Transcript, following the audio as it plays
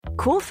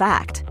Cool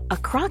fact, a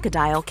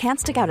crocodile can't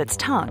stick out its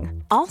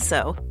tongue.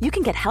 Also, you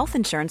can get health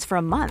insurance for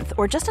a month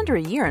or just under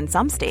a year in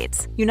some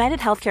states. United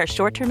Healthcare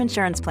short-term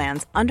insurance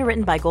plans,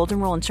 underwritten by Golden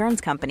Rule Insurance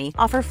Company,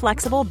 offer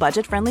flexible,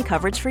 budget-friendly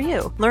coverage for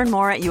you. Learn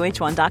more at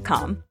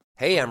uh1.com.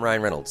 Hey, I'm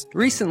Ryan Reynolds.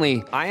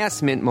 Recently, I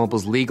asked Mint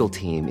Mobile's legal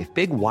team if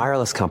big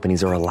wireless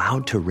companies are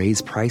allowed to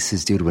raise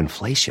prices due to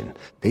inflation.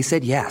 They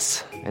said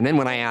yes. And then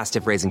when I asked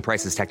if raising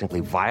prices technically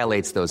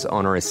violates those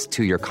onerous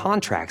two-year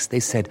contracts, they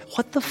said,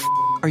 "What the f***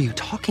 are you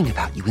talking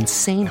about, you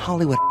insane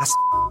Hollywood ass?"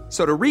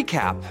 So to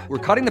recap, we're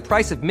cutting the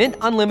price of Mint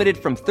Unlimited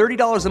from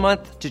 $30 a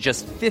month to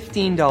just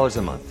 $15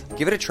 a month.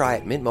 Give it a try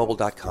at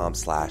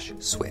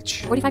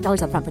mintmobile.com/switch.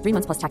 $45 up front for 3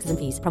 months plus taxes and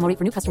fees. Promo rate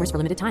for new customers for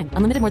limited time.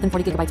 Unlimited more than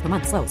 40 gigabytes per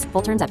month. Slows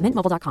full terms at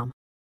mintmobile.com.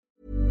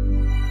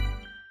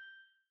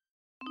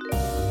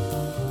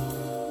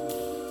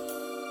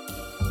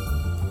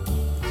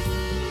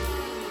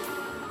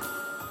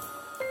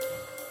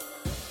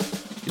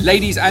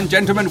 Ladies and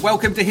gentlemen,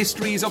 welcome to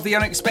Histories of the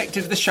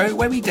Unexpected, the show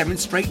where we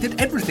demonstrate that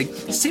everything,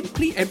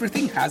 simply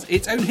everything, has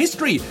its own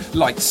history,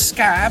 like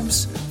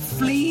scabs,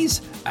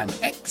 fleas, and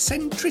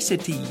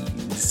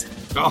eccentricities.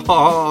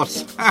 Oh,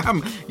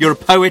 Sam, you're a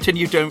poet and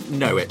you don't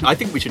know it. I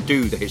think we should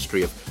do the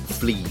history of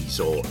fleas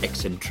or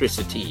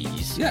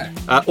eccentricities. Yeah.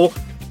 Or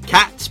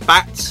cats,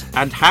 bats,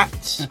 and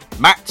hats,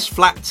 mats,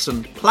 flats,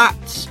 and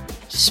plats,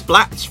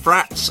 splats,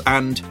 frats,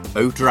 and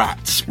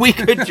odrats. We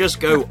could just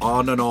go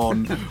on and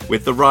on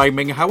with the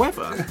rhyming.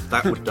 However,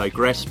 that would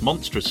digress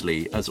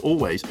monstrously, as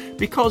always,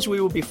 because we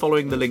will be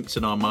following the links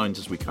in our minds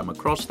as we come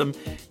across them,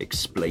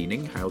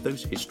 explaining how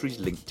those histories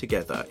link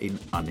together in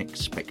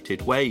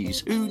unexpected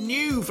ways. Who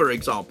knew, for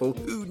example,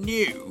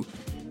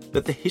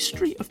 that the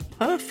history of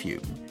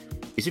perfume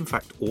is in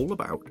fact all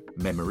about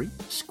memory,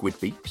 squid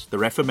beaks, the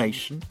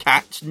Reformation,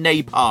 cats,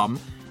 napalm,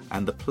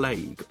 and the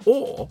plague?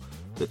 Or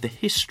that the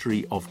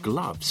history of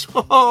gloves,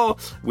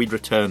 we'd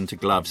return to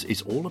gloves,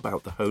 is all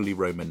about the Holy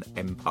Roman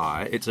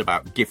Empire. It's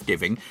about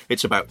gift-giving,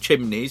 it's about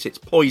chimneys, it's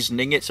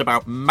poisoning, it's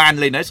about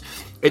manliness,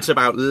 it's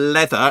about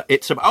leather,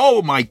 it's about...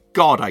 Oh my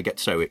God, I get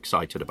so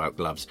excited about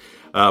gloves.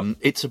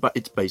 It's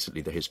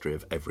basically the history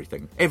of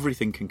everything.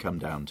 Everything can come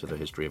down to the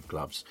history of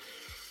gloves.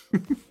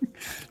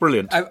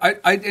 Brilliant.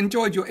 I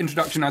enjoyed your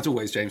introduction as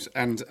always, James,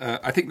 and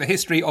I think the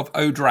history of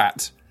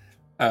Odrat,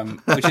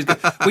 which is good.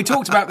 We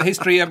talked about the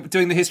history of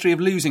doing the history of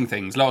losing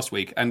things last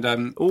week, and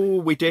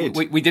we did.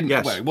 We didn't.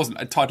 Yes. Well, it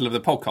wasn't a title of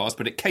the podcast,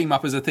 but it came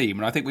up as a theme,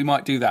 and I think we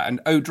might do that. And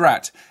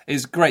Odrat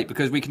is great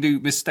because we can do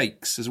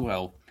mistakes as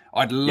well.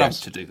 I'd love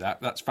to do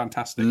that. That's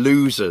fantastic.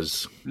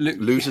 Losers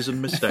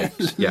and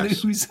mistakes.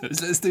 Yes.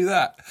 Losers. Let's do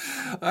that.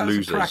 That's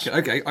Losers. a cracker.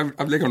 Okay, I'm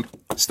on.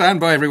 Stand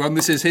by, everyone.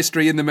 This is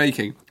history in the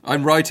making.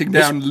 I'm writing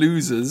down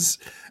losers,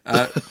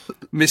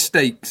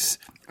 mistakes,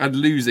 and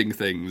losing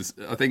things.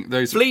 I think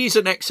those fleas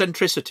and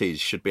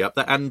eccentricities should be up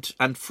there, and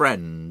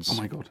friends. Oh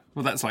my God!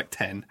 Well, that's like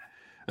 10.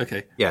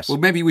 Okay. Yes. Well,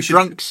 maybe we should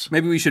Drunks.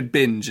 Maybe we should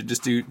binge and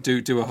just do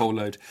a whole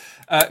load.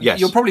 Yes,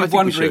 You're probably I think we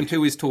wondering should.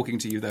 who is talking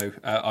to you, though,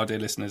 our dear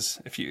listeners.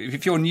 If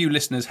you're new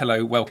listeners,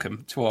 hello,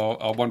 welcome to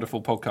our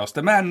wonderful podcast.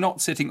 The man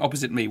not sitting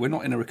opposite me. We're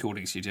not in a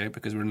recording studio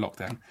because we're in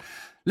lockdown.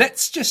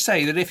 Let's just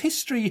say that if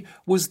history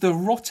was the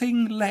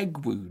rotting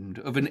leg wound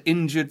of an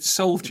injured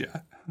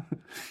soldier,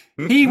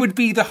 he would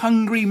be the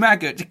hungry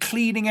maggot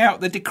cleaning out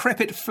the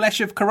decrepit flesh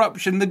of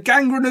corruption, the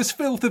gangrenous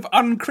filth of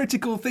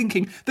uncritical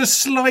thinking, the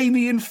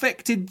slimy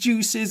infected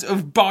juices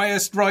of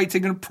biased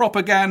writing and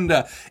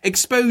propaganda,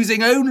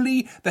 exposing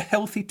only the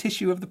healthy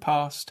tissue of the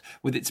past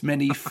with its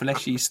many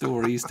fleshy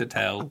stories to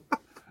tell.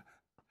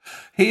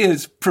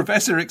 Here's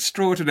Professor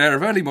Extraordinaire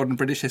of Early Modern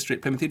British History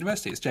at Plymouth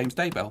University. It's James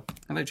Daybell.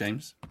 Hello,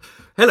 James.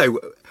 Hello,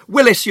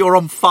 Willis. You're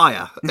on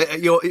fire.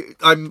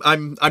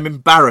 I'm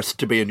embarrassed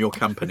to be in your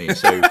company.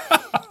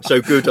 So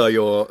good are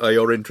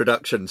your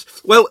introductions.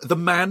 Well, the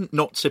man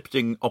not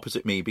sitting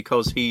opposite me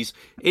because he's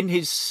in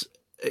his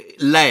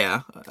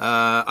lair.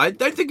 I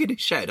don't think in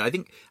his shed. I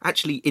think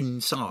actually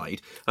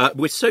inside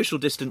with social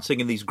distancing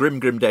in these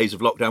grim days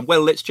of lockdown.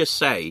 Well, let's just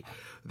say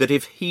that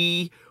if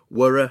he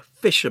were a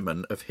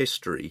fisherman of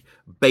history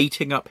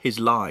baiting up his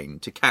line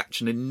to catch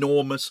an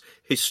enormous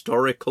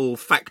historical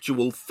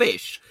factual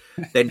fish,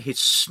 then his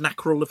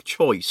snackerel of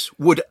choice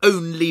would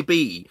only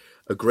be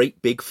a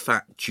great big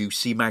fat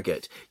juicy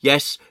maggot.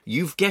 Yes,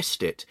 you've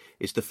guessed it.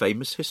 It's the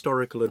famous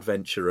historical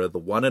adventurer, the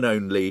one and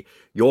only,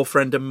 your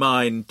friend and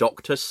mine,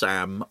 Dr.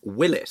 Sam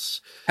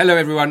Willis. Hello,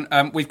 everyone.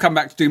 We've come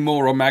back to do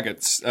more on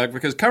maggots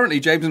because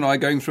currently James and I are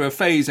going through a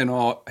phase in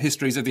our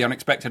histories of the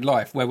unexpected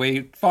life where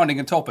we're finding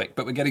a topic,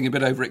 but we're getting a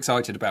bit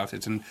overexcited about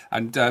it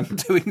and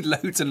doing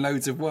loads and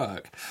loads of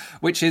work,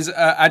 which is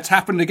it's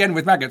happened again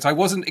with maggots. I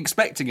wasn't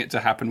expecting it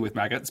to happen with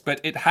maggots, but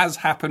it has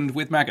happened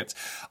with maggots.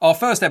 Our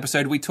first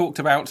episode, we talked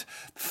about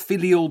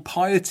filial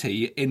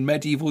piety in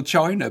medieval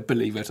China,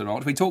 believe it or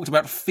not. We talked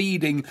about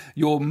feeding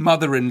your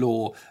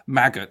mother-in-law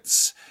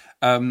maggots.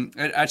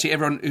 Actually,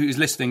 everyone who's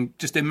listening,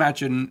 just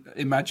imagine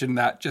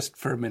that just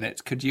for a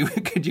minute. Could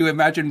you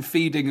imagine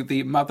feeding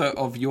the mother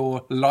of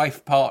your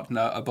life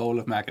partner a bowl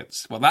of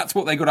maggots? Well, that's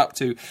what they got up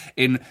to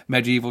in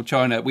medieval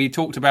China. We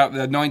talked about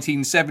the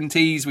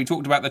 1970s. We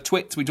talked about the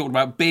twits. We talked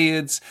about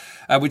beards.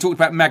 We talked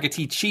about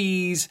maggoty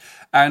cheese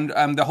and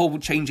the whole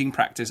changing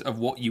practice of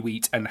what you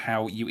eat and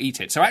how you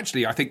eat it. So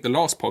actually, I think the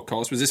last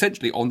podcast was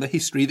essentially on the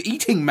history of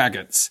eating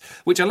maggots,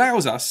 which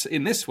allows us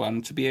in this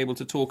one to be able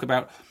to talk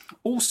about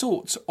all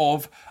sorts of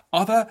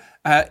other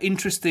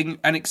interesting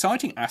and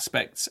exciting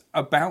aspects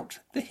about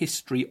the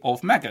history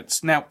of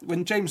maggots. Now,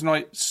 when James and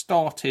I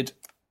started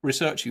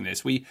researching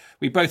this, we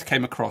both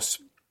came across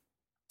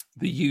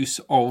the use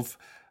of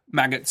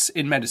maggots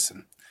in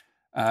medicine.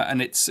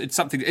 And it's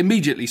something that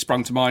immediately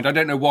sprung to mind. I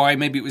don't know why.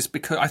 Maybe it was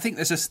because I think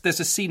there's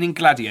a scene in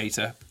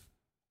Gladiator.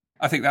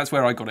 I think that's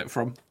where I got it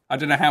from. I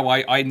don't know how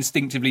I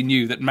instinctively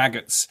knew that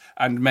maggots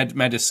and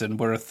medicine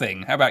were a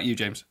thing. How about you,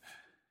 James?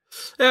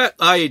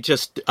 I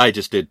just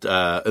did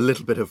a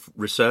little bit of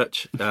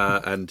research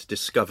and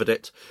discovered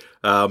it.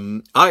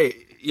 I'd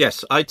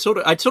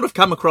sort of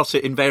come across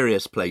it in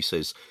various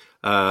places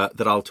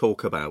that I'll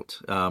talk about.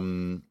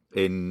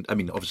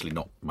 Obviously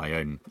not my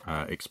own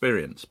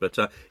experience, but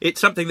it's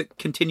something that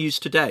continues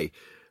today.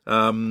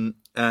 And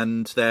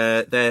it's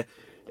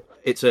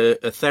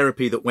a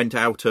therapy that went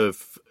out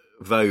of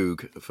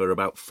vogue for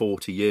about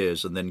 40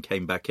 years and then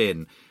came back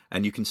in.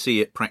 And you can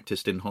see it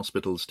practiced in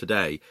hospitals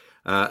today.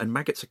 And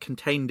maggots are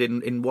contained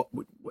in what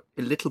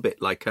a little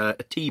bit like a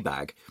tea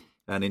bag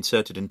and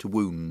inserted into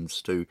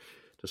wounds to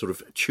sort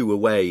of chew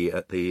away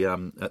at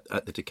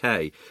the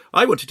decay.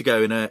 I wanted to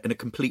go in a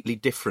completely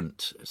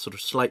different, sort of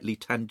slightly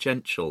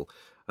tangential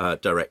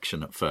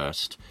direction at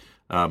first,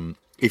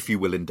 if you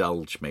will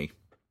indulge me,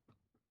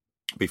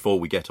 before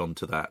we get on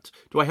to that.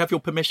 Do I have your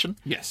permission?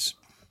 Yes.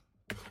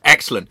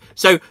 Excellent.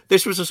 So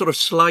this was a sort of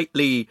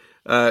slightly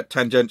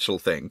tangential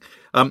thing,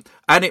 and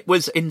it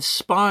was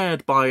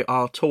inspired by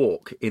our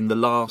talk in the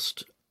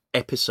last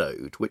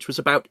episode, which was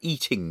about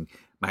eating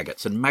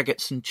maggots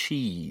and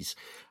cheese.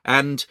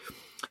 And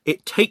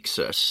it takes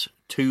us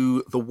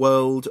to the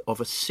world of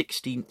a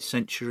 16th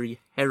century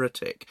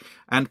heretic,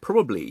 and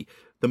probably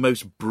the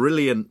most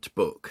brilliant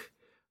book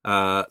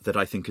that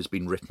I think has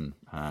been written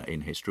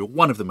in history, or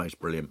one of the most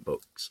brilliant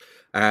books.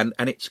 And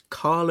it's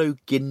Carlo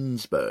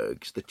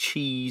Ginzburg's The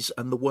Cheese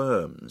and the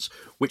Worms,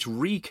 which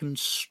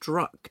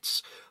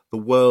reconstructs the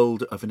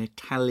world of an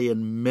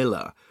Italian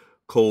miller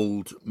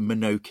called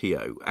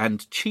Minocchio.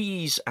 And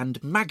cheese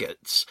and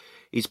maggots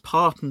is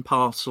part and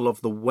parcel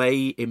of the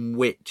way in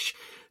which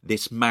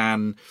this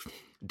man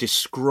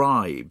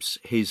describes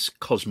his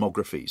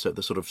cosmography, so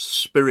the sort of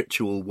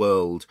spiritual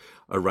world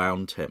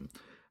around him.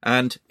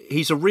 And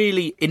he's a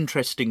really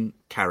interesting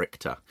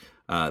character,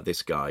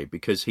 this guy,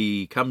 because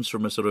he comes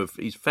from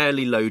he's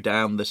fairly low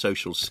down the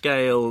social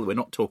scale. We're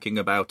not talking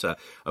about a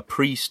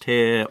priest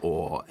here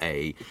or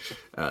a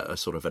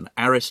sort of an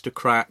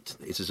aristocrat.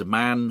 This is a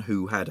man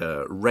who had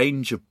a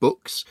range of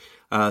books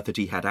that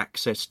he had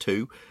access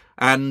to.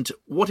 And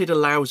what it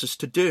allows us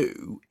to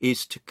do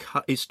is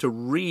to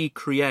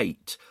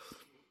recreate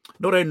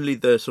not only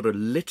the sort of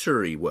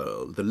literary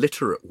world, the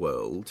literate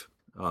world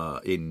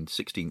in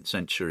 16th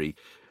century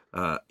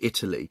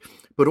Italy,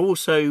 but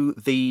also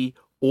the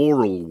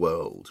oral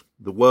world,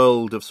 the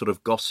world of sort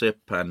of gossip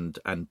and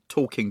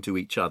talking to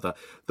each other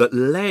that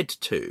led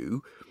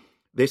to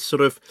this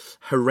sort of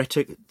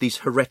these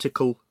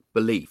heretical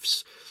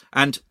beliefs.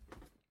 And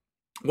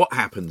what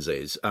happens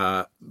is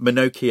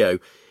Minocchio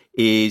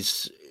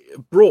is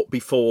brought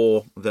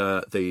before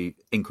the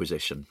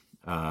Inquisition,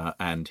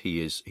 and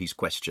he's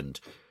questioned,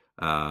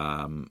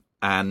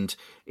 and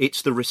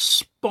it's the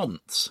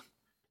response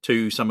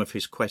to some of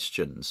his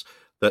questions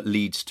that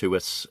leads to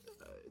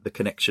the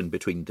connection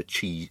between the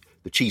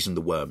cheese and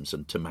the worms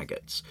and to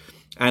maggots.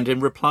 And in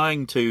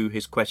replying to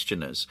his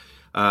questioners,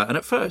 and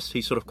at first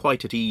he's sort of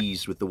quite at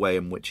ease with the way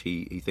in which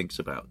he thinks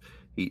about.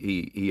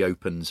 He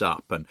opens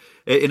up, and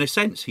in a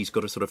sense he's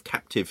got a sort of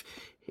captive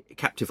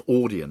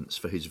audience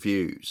for his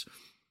views.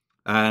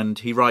 And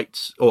he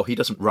writes, or he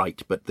doesn't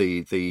write, but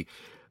the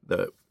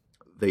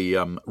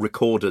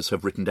recorders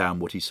have written down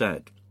what he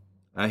said.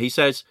 He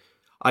says,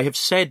 "I have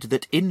said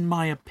that in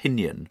my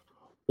opinion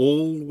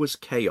all was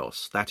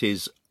chaos, that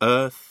is,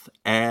 earth,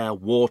 air,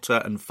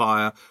 water and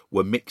fire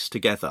were mixed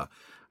together,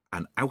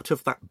 and out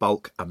of that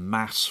bulk a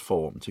mass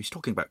formed." So he's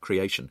talking about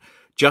creation.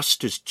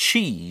 "Just as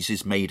cheese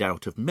is made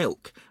out of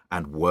milk,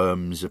 and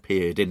worms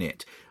appeared in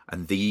it,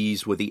 and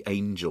these were the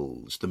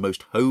angels. The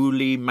most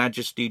holy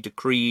majesty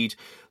decreed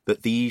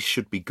that these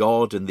should be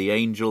God and the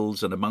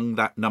angels, and among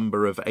that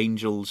number of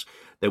angels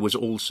there was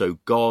also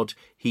God,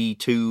 he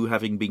too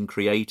having been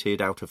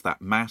created out of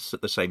that mass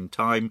at the same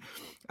time.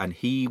 And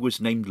he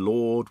was named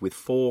Lord with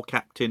 4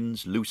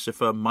 captains,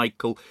 Lucifer,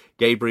 Michael,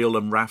 Gabriel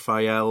and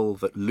Raphael,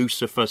 that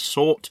Lucifer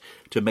sought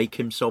to make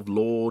himself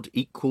Lord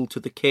equal to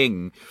the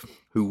king,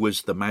 who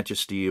was the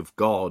majesty of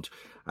God.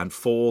 And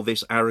for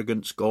this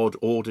arrogance God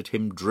ordered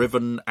him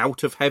driven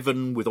out of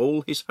heaven with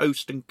all his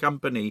host and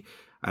company,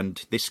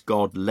 and this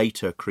God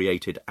later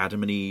created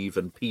Adam and Eve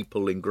and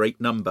people in great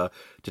number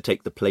to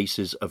take the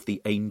places of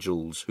the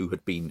angels who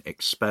had been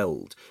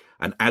expelled.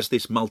 And as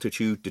this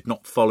multitude did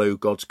not follow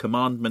God's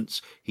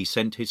commandments, he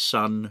sent his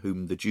son,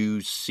 whom the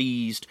Jews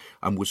seized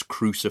and was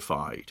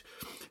crucified.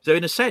 So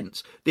in a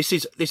sense, this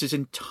is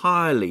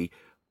entirely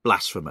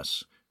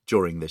blasphemous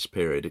during this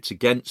period. It's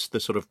against the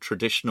sort of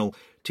traditional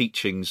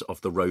teachings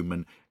of the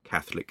Roman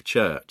Catholic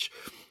Church.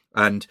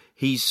 And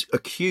he's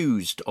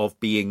accused of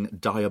being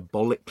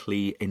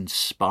diabolically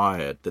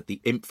inspired, that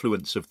the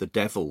influence of the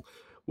devil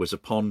was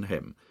upon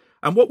him.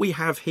 And what we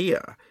have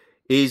here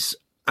is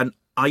an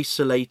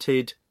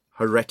isolated,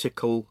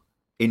 heretical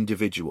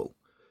individual.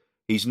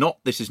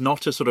 This is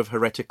not a sort of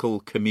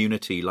heretical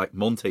community like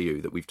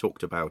Montaigu that we've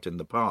talked about in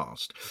the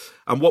past.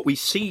 And what we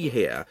see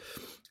here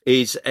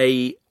is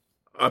a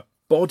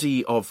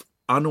body of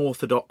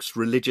unorthodox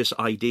religious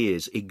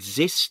ideas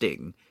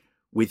existing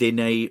within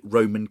a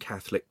Roman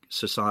Catholic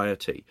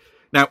society.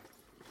 Now,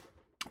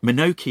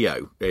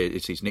 Minocchio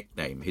is his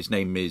nickname. His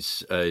name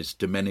is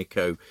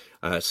Domenico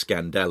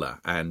Scandella,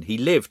 and he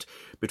lived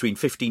between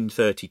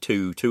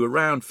 1532 to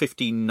around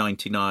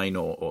 1599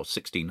 or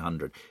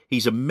 1600.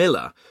 He's a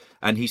miller,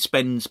 and he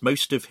spends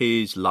most of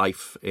his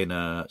life in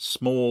a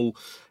small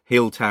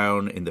hill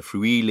town in the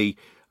Friuli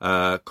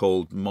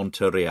called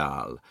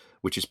Montereal,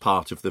 which is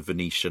part of the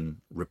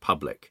Venetian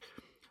Republic.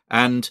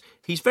 And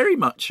he's very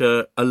much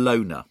a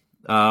loner.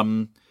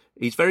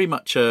 He's very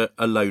much a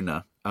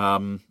loner,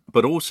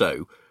 but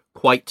also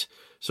quite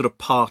sort of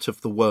part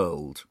of the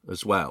world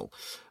as well.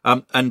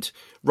 And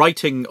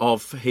writing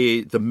of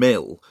the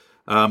mill,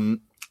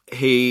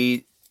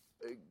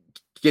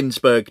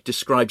 Ginsberg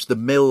describes the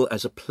mill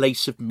as a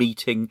place of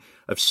meeting,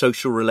 of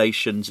social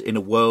relations in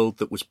a world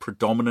that was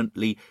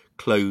predominantly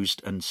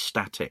closed and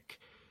static.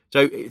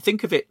 So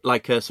think of it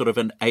like a sort of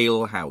an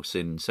ale house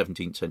in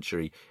 17th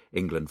century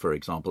England, for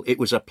example. It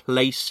was a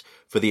place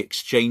for the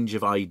exchange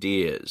of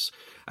ideas,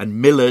 and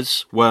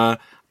millers were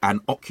an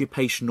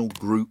occupational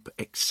group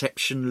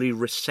exceptionally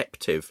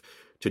receptive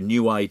to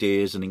new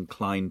ideas and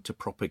inclined to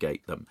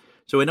propagate them.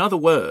 So in other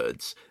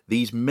words,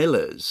 these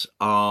millers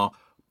are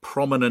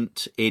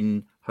prominent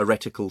in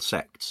heretical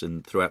sects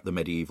and throughout the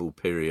medieval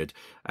period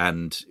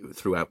and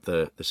throughout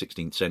the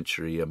 16th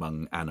century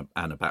among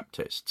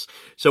Anabaptists.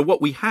 So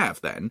what we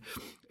have then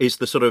is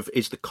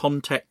the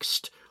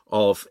context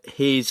of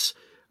his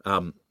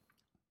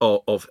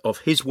of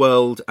his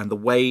world and the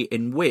way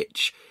in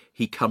which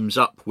he comes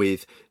up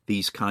with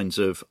these kinds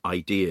of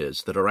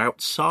ideas that are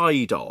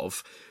outside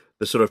of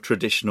the sort of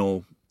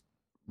traditional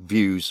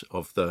views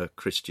of the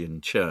Christian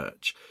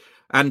church.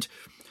 And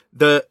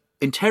the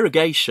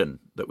interrogation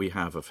that we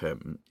have of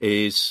him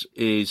is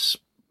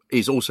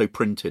also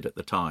printed at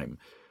the time.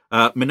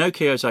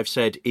 Minocchio, as I've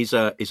said, is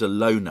a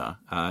loner.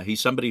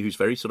 He's somebody who's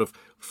very sort of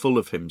full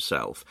of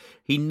himself.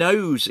 He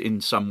knows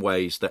in some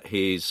ways that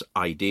his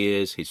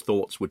ideas, his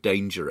thoughts were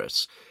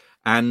dangerous,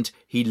 and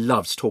he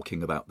loves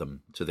talking about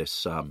them to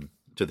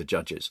the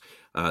judges,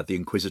 the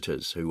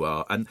inquisitors, who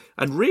are and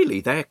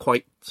really they're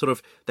quite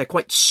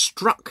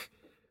struck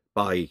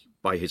by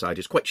his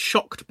ideas, quite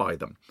shocked by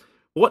them.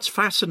 What's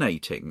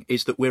fascinating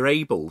is that we're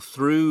able,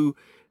 through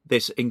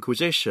this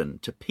Inquisition,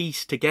 to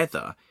piece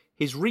together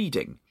his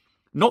reading.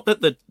 Not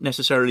that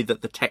necessarily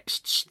that the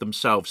texts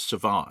themselves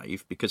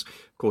survive, because,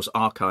 of course,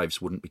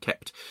 archives wouldn't be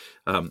kept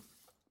of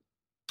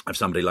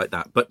somebody like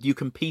that, but you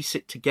can piece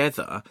it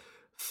together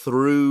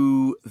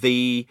through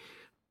the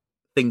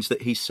things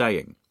that he's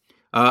saying.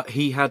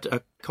 He had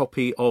a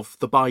copy of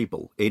the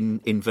Bible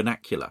in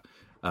vernacular,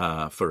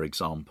 for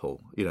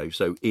example,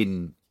 so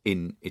in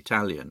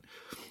Italian.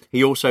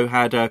 He also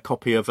had a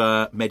copy of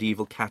a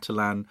medieval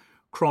Catalan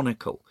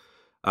chronicle.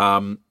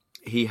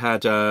 He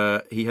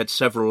had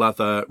several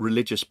other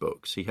religious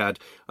books. He had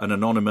an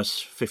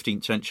anonymous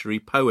 15th century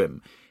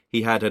poem.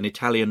 He had an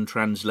Italian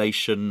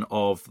translation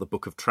of the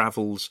Book of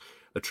Travels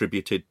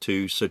attributed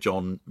to Sir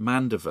John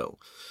Mandeville.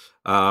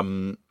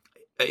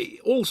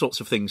 All sorts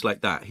of things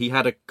like that. He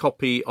had a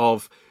copy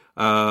of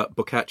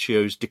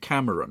Boccaccio's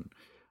Decameron.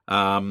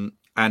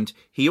 And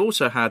he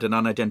also had an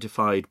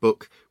unidentified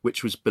book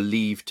which was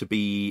believed to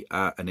be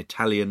an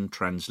Italian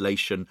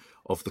translation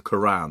of the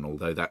Quran,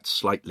 although that's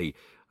slightly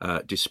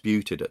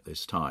disputed at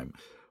this time.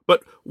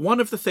 But one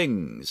of the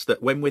things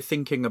that when we're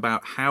thinking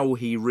about how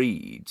he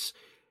reads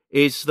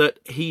is that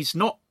he's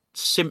not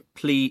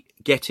simply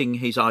getting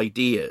his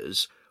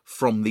ideas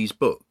from these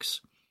books.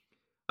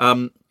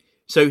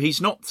 So he's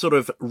not sort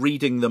of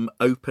reading them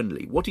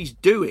openly. What he's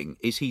doing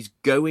is he's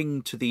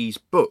going to these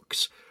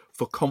books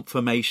for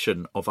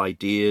confirmation of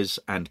ideas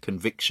and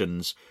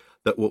convictions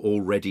that were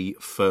already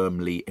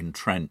firmly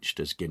entrenched,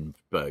 as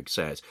Ginsberg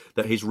says,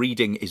 that his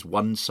reading is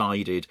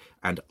one-sided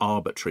and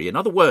arbitrary. In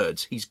other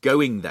words, he's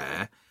going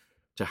there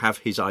to have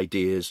his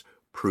ideas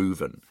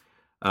proven.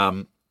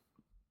 And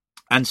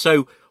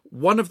so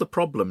one of the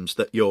problems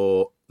that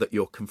you're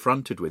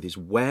confronted with is,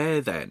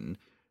 where then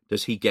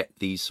does he get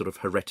these sort of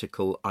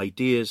heretical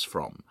ideas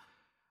from?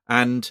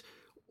 And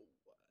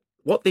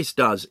what this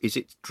does is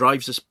it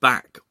drives us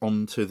back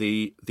onto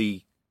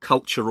the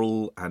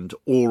cultural and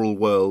oral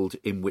world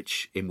in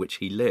which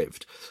he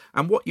lived.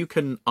 And what you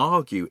can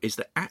argue is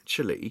that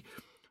actually,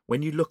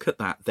 when you look at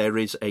that, there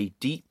is a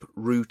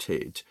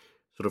deep-rooted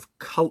sort of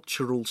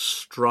cultural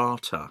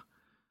strata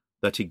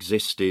that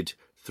existed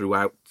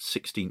throughout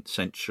 16th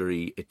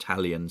century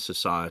Italian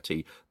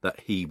society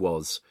that he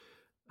was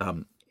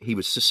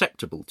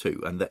susceptible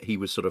to, and that he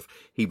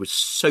was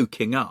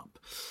soaking up.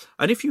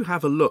 And if you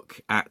have a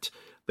look at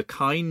the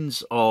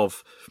kinds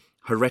of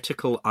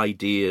heretical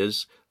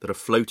ideas that are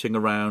floating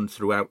around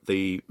throughout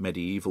the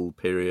medieval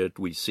period,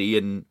 we see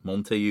in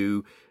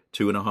Montaigne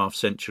 2.5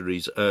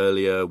 centuries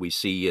earlier, we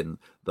see in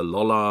the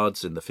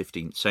Lollards in the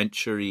 15th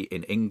century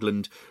in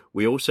England,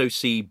 we also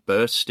see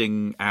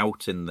bursting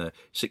out in the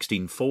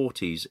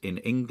 1640s in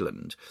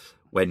England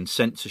when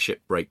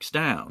censorship breaks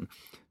down.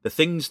 The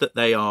things that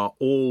they are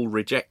all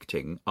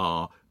rejecting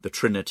are the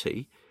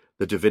Trinity,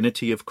 the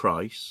divinity of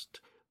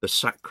Christ, the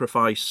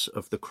sacrifice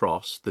of the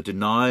cross, the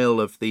denial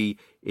of the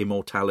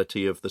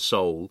immortality of the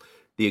soul,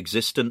 the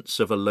existence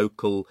of a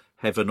local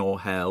heaven or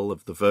hell,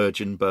 of the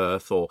virgin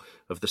birth, or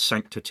of the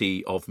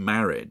sanctity of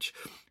marriage.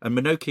 And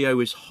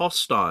Minocchio is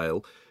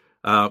hostile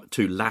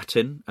to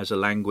Latin as a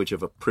language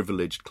of a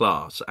privileged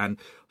class, and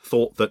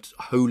thought that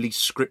Holy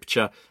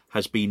Scripture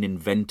has been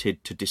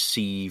invented to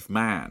deceive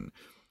man.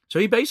 So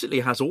he basically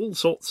has all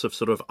sorts of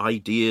sort of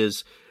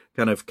ideas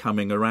kind of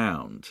coming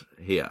around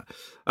here.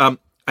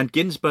 And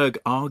Ginsberg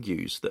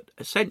argues that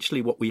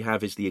essentially what we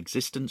have is the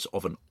existence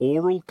of an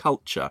oral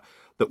culture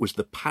that was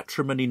the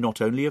patrimony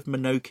not only of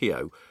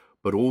Minocchio,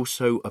 but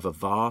also of a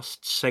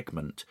vast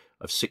segment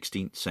of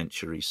 16th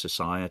century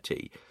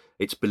society.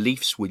 Its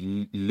beliefs were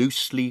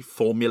loosely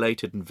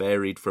formulated and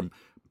varied from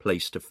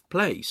place to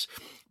place,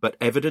 but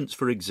evidence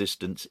for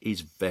existence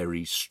is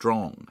very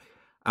strong.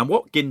 And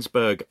what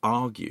Ginsberg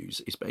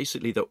argues is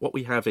basically that what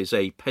we have is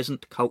a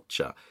peasant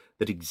culture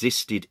that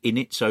existed in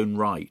its own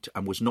right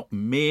and was not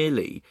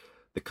merely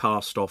the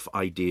cast-off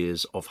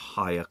ideas of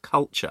higher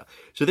culture.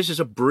 So this is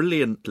a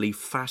brilliantly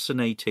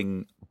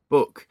fascinating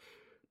book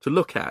to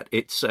look at.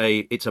 It's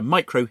a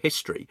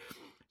micro-history.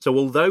 So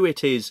although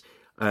it is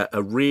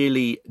a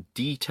really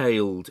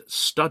detailed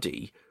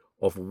study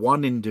of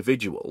one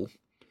individual,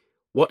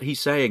 what he's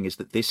saying is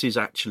that this is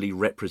actually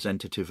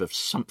representative of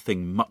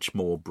something much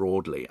more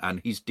broadly, and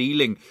he's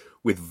dealing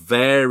with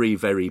very,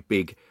 very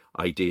big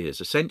ideas.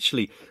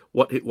 Essentially,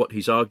 what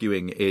he's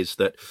arguing is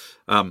that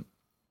for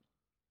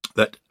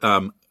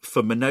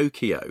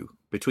Minocchio,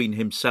 between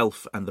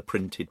himself and the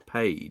printed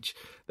page,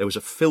 there was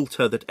a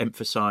filter that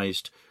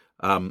emphasized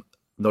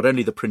not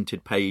only the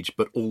printed page,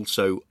 but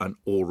also an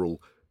oral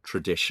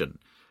tradition.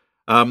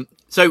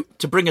 So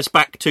to bring us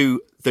back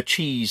to the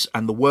cheese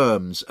and the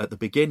worms at the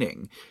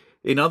beginning,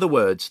 in other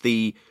words,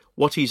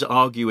 what he's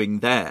arguing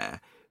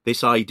there,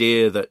 this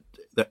idea that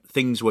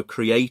things were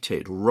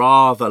created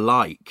rather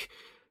like,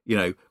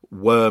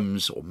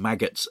 worms or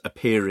maggots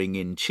appearing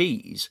in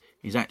cheese,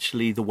 is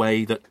actually the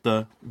way that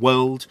the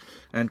world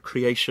and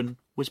creation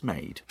was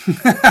made.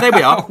 There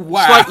we are.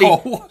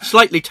 Wow.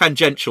 Slightly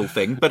tangential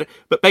thing, but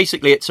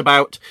basically it's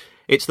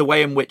the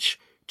way in which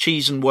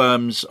cheese and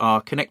worms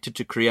are connected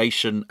to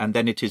creation, and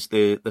then it is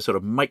the sort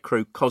of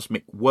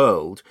microcosmic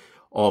world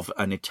of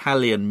an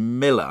Italian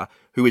miller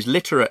who is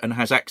literate and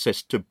has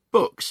access to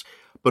books,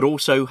 but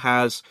also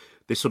has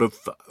this sort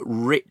of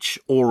rich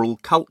oral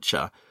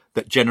culture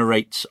that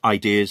generates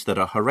ideas that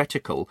are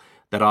heretical,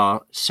 that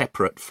are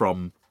separate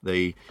from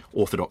the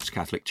Orthodox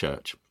Catholic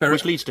Church,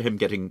 which leads to him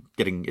getting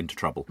into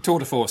trouble. Tour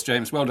de force,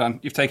 James. Well done.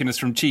 You've taken us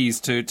from cheese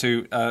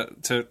to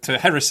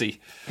heresy.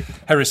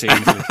 Heresy.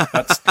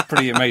 That's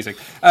pretty amazing.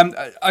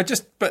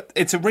 But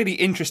it's a really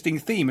interesting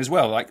theme as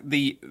well. Like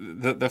the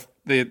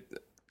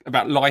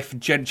about life,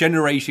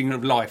 generating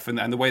of life,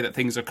 and the way that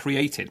things are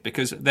created,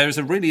 because there's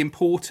a really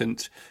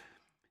important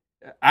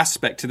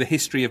aspect to the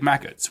history of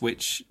maggots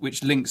which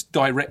links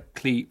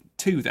directly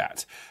to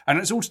that, and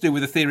it's all to do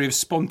with the theory of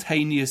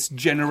spontaneous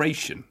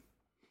generation.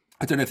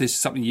 I don't know if this is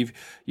something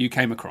you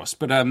came across,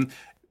 but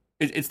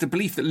it's the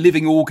belief that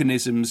living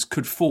organisms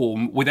could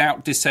form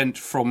without descent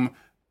from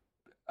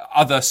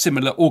other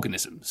similar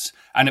organisms,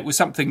 and it was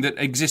something that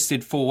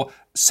existed for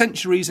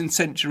centuries and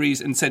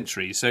centuries and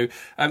centuries. So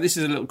this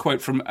is a little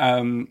quote from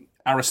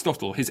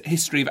Aristotle, his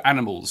History of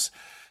Animals,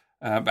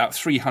 about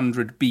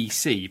 300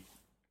 BC.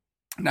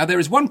 Now, there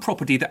is one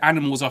property that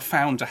animals are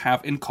found to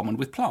have in common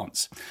with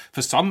plants.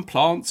 For some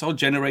plants are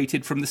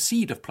generated from the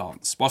seed of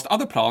plants, whilst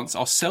other plants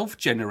are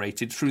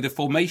self-generated through the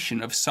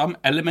formation of some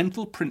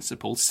elemental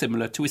principle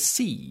similar to a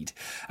seed.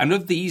 And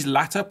of these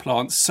latter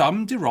plants,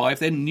 some derive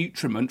their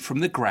nutriment from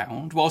the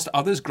ground, whilst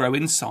others grow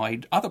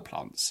inside other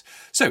plants.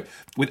 So,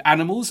 with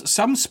animals,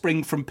 some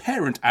spring from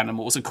parent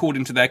animals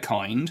according to their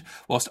kind,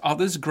 whilst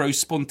others grow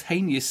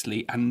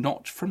spontaneously and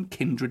not from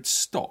kindred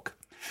stock.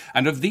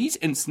 And of these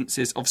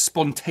instances of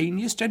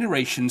spontaneous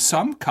generation,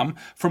 some come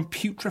from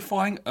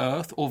putrefying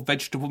earth or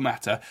vegetable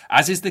matter,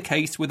 as is the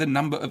case with a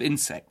number of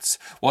insects,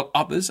 while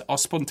others are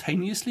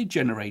spontaneously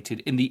generated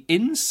in the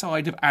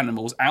inside of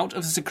animals out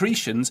of the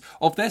secretions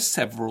of their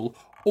several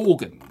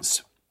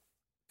organs.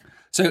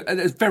 So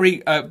a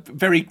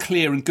very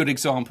clear and good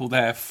example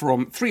there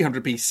from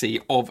 300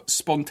 BC of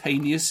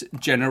spontaneous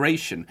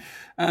generation.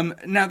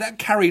 Now that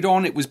carried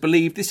on, it was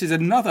believed. This is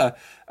another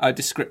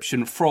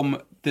description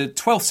from the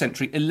 12th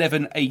century,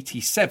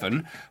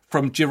 1187,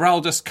 from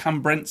Giraldus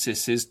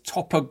Cambrensis'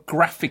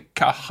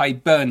 Topographica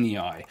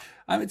Hibernii.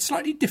 It's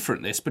slightly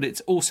different, this, but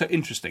it's also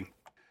interesting.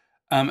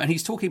 And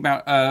he's talking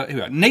about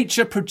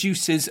nature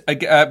produces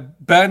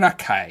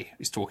Bernacae.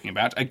 He's talking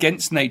about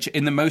against nature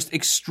in the most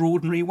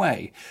extraordinary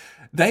way.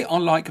 They are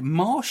like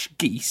marsh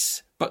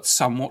geese, but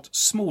somewhat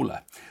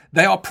smaller.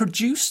 They are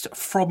produced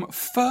from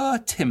fir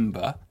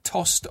timber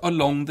tossed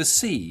along the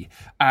sea,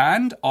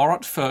 and are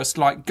at first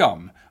like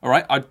gum. All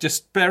right, I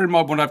just bear in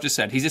mind what I've just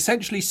said. He's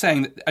essentially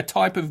saying that a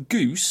type of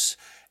goose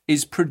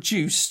is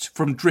produced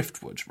from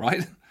driftwood,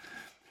 right?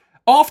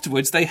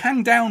 Afterwards, they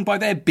hang down by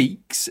their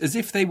beaks as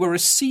if they were a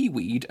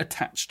seaweed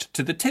attached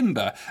to the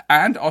timber,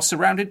 and are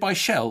surrounded by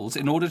shells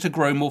in order to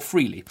grow more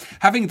freely.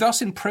 Having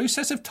thus, in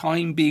process of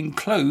time, being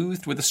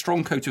clothed with a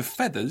strong coat of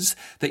feathers,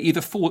 they either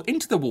fall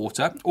into the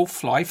water or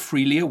fly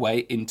freely away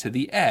into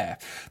the air.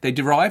 They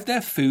derive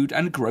their food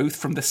and growth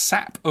from the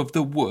sap of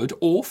the wood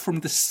or from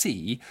the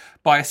sea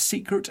by a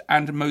secret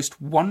and most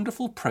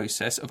wonderful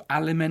process of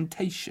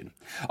alimentation.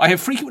 I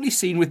have frequently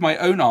seen with my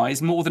own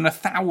eyes more than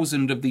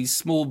 1,000 of these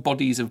small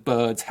bodies of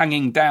birds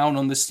hanging down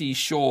on the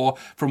seashore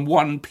from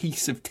one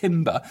piece of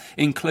timber,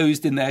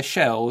 enclosed in their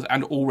shells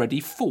and already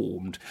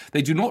formed.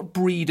 They do not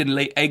breed and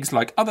lay eggs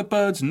like other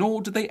birds,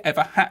 nor do they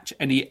ever hatch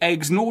any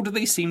eggs, nor do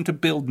they seem to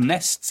build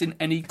nests in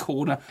any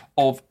corner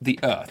of the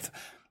earth.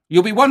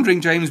 You'll be wondering,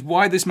 James,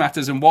 why this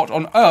matters and what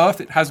on earth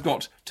it has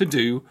got to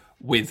do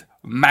with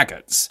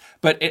maggots.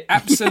 But it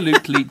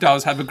absolutely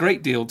does have a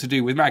great deal to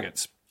do with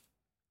maggots.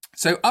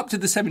 So up to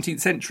the 17th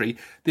century,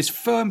 this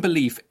firm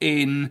belief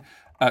in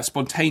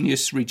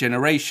spontaneous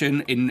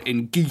regeneration,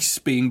 in geese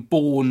being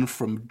born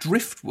from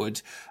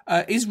driftwood,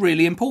 is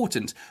really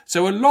important.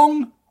 So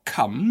along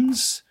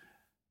comes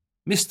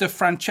Mr.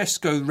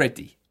 Francesco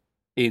Redi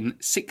in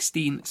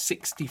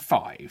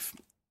 1665.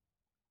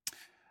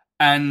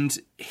 And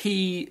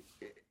he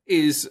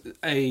is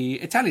an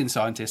Italian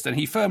scientist, and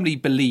he firmly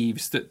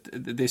believes that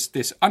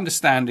this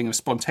understanding of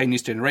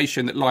spontaneous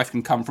generation, that life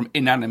can come from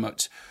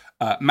inanimate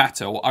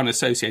matter or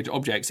unassociated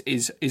objects,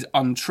 is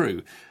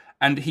untrue.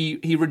 And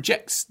he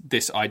rejects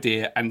this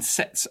idea and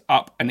sets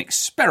up an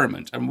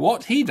experiment. And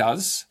what he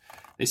does,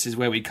 this is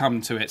where we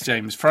come to it,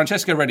 James.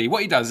 Francesco Redi,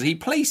 what he does is he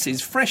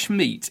places fresh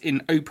meat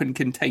in open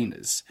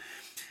containers.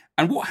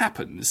 And what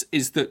happens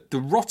is that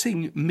the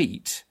rotting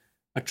meat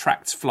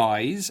attracts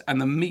flies, and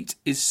the meat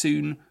is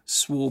soon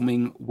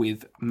swarming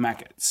with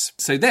maggots.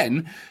 So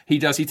then he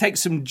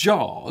takes some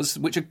jars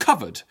which are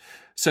covered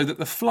so that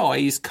the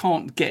flies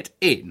can't get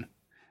in.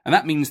 And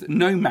that means that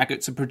no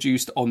maggots are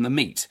produced on the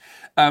meat.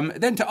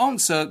 Then to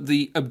answer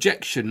the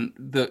objection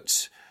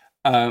that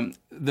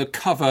the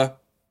cover...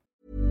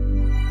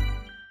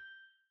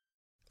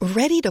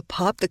 Ready to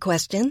pop the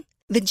question?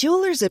 The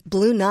jewelers at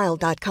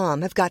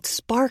BlueNile.com have got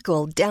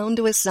sparkle down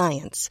to a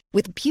science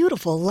with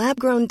beautiful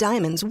lab-grown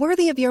diamonds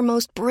worthy of your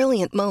most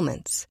brilliant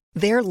moments.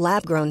 Their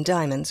lab-grown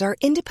diamonds are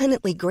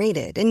independently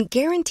graded and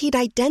guaranteed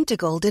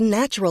identical to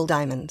natural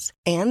diamonds.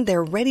 And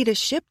they're ready to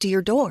ship to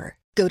your door.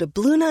 Go to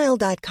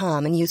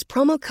BlueNile.com and use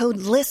promo code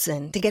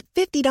LISTEN to get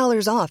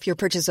 $50 off your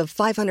purchase of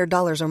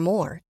 $500 or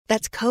more.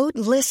 That's code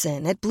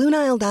LISTEN at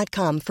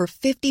BlueNile.com for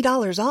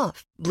 $50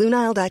 off.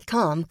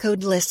 BlueNile.com,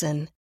 code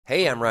LISTEN.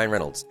 Hey, I'm Ryan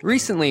Reynolds.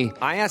 Recently,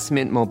 I asked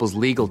Mint Mobile's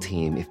legal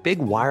team if big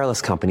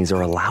wireless companies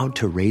are allowed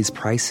to raise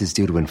prices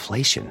due to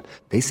inflation.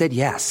 They said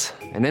yes.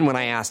 And then when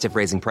I asked if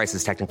raising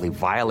prices technically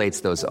violates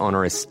those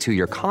onerous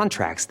 2-year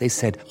contracts, they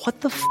said,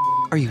 "What the f***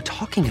 are you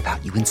talking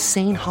about, you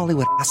insane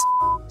Hollywood ass?"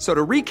 So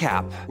to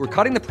recap, we're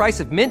cutting the price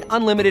of Mint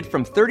Unlimited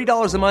from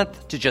 $30 a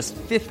month to just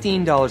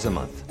 $15 a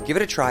month. Give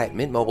it a try at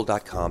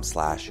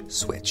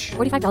mintmobile.com/switch.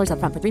 $45 up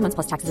front for 3 months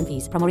plus taxes and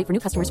fees. Promo rate for new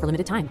customers for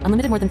limited time.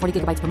 Unlimited more than 40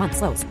 gigabytes per month.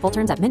 Slows full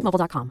terms at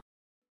mintmobile.com.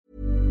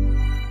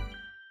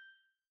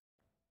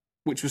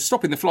 which was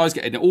stopping the flies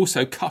getting in,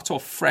 also cut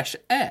off fresh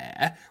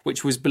air,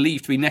 which was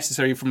believed to be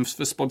necessary for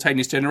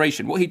spontaneous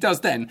generation. What he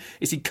does then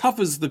is he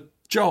covers the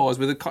jars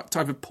with a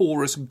type of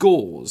porous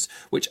gauze,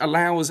 which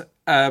allows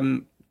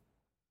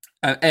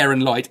air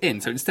and light in,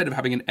 so instead of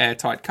having an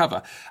airtight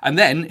cover. And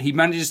then he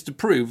manages to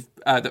prove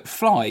that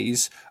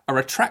flies are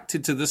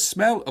attracted to the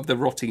smell of the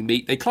rotting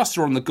meat. They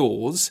cluster on the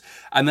gauze,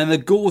 and then the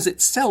gauze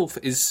itself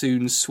is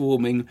soon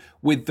swarming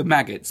with the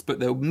maggots, but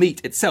the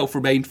meat itself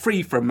remained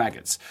free from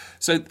maggots.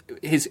 So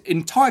his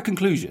entire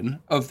conclusion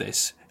of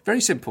this,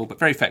 very simple but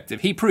very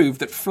effective, he proved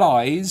that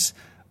flies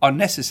are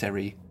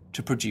necessary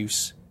to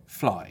produce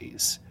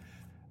flies.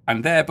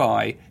 And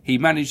thereby he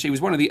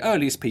was one of the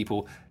earliest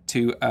people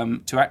to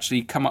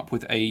actually come up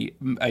with a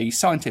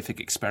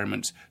scientific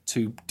experiment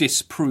to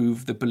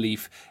disprove the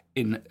belief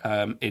in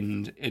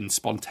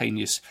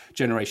spontaneous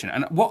generation.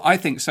 And what I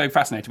think so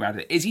fascinating about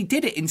it is he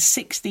did it in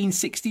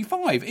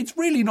 1665. It's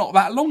really not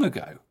that long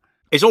ago.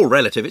 It's all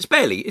relative. It's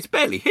barely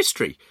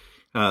history.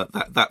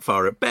 that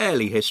far,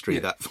 barely history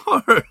that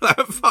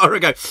far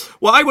ago.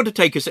 Well, I want to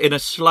take us in a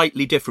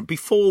slightly different.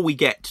 Before we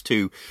get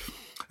to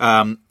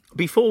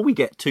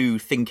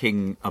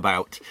thinking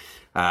about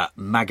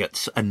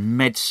maggots and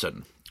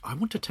medicine, I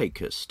want to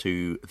take us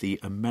to the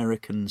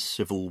American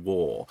Civil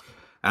War.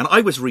 And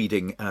I was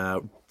reading a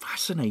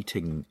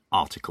fascinating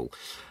article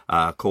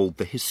called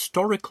 "The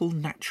Historical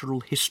Natural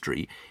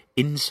History,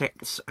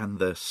 Insects and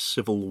the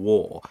Civil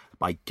War"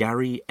 by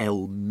Gary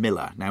L.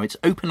 Miller. Now, it's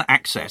open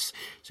access,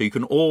 so you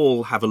can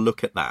all have a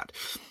look at that.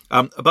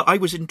 But I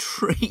was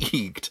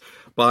intrigued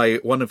by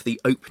one of the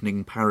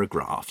opening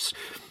paragraphs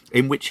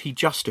in which he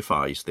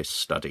justifies this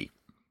study.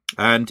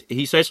 And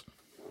he says,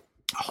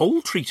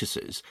 whole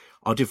treatises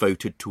are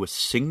devoted to a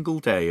single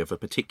day of a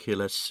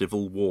particular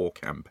Civil War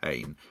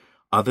campaign.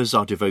 Others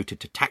are devoted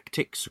to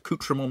tactics,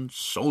 accoutrements,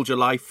 soldier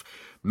life,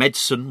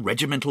 medicine,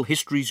 regimental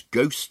histories,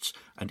 ghosts,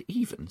 and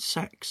even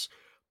sex.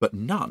 But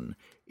none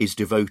is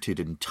devoted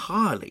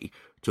entirely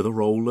to the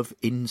role of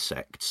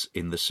insects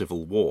in the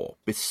Civil War,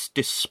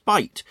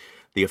 despite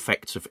the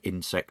effects of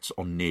insects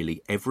on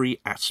nearly every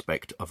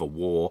aspect of a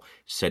war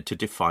said to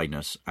define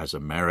us as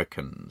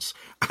Americans.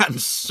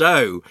 And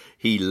so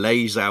he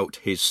lays out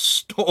his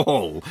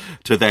stall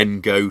to then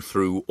go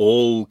through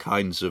all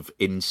kinds of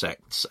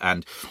insects,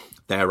 and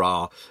there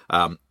are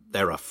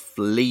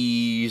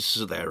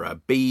fleas, there are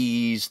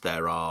bees,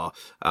 there are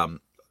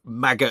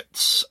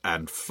maggots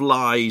and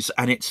flies,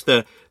 and it's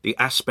the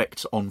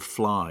aspects on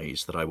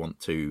flies that I want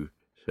to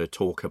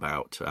talk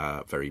about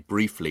very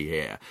briefly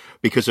here,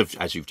 because of,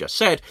 as you've just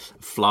said,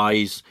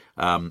 flies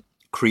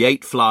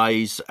create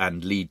flies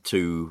and lead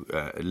to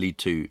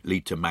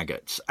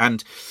maggots,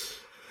 and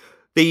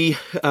the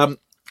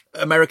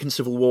American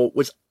Civil War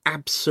was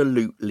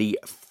absolutely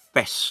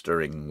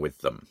festering with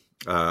them.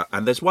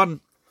 And there's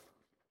one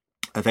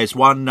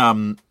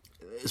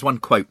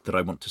quote that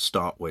I want to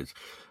start with,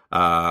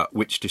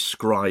 which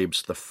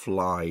describes the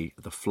fly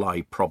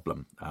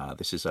problem.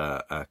 This is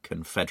a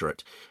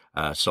Confederate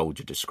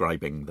soldier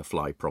describing the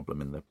fly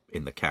problem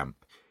in the camp.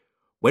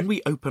 When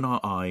we open our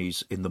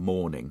eyes in the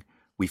morning,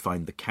 we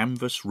find the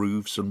canvas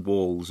roofs and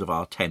walls of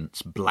our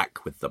tents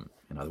black with them.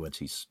 In other words,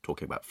 he's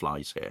talking about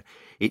flies here.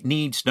 It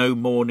needs no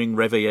morning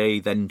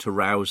réveillé then to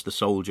rouse the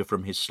soldier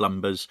from his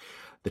slumbers.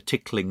 The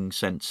tickling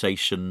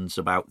sensations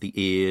about the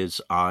ears,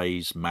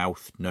 eyes,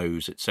 mouth,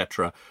 nose,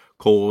 etc.,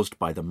 caused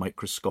by the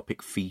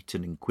microscopic feet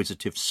and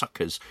inquisitive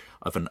suckers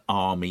of an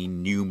army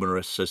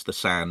numerous as the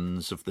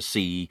sands of the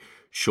sea,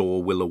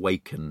 sure will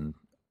awaken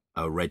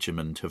a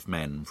regiment of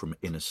men from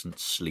innocent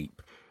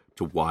sleep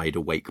to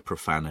wide-awake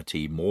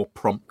profanity more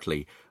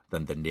promptly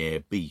than the near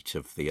beat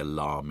of the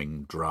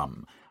alarming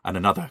drum. And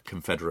another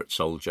Confederate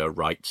soldier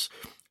writes,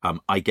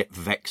 I get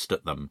vexed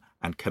at them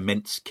and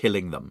commence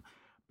killing them,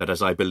 but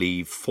as I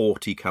believe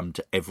 40 come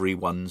to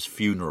everyone's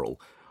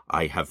funeral,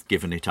 I have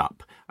given it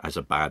up as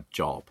a bad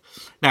job.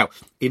 Now,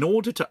 in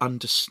order to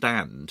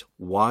understand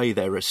why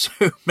there are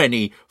so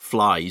many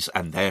flies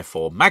and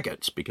therefore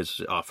maggots,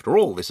 because after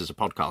all, this is a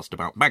podcast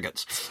about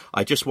maggots,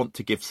 I just want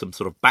to give some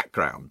sort of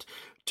background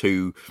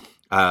to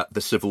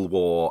the Civil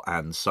War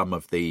and some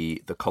of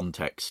the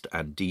context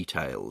and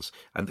details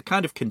and the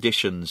kind of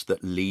conditions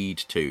that lead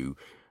to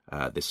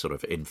this sort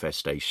of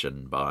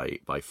infestation by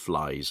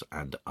flies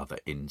and other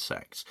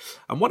insects.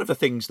 And one of the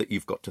things that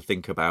you've got to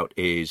think about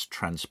is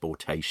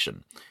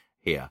transportation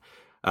here.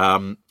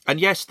 And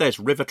yes, there's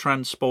river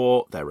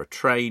transport, there are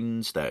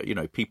trains,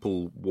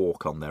 people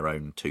walk on their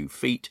own 2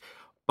 feet,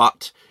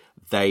 but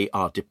they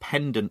are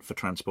dependent for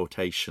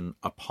transportation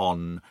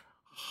upon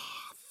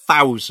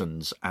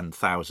thousands and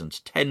thousands,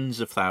 tens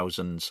of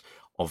thousands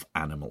of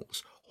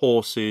animals,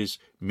 horses,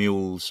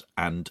 mules,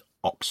 and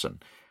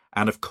oxen.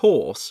 And of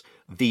course,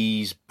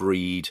 these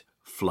breed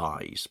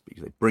flies,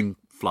 because they bring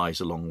flies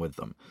along with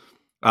them.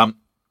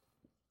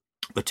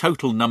 The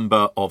total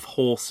number of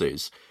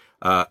horses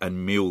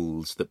and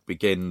mules that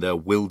begin their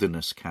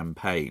wilderness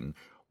campaign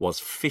was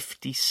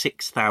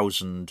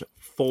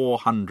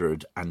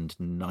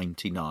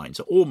 56,499,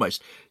 so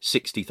almost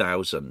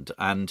 60,000.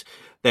 And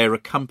they're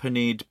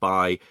accompanied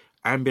by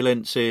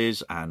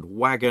ambulances and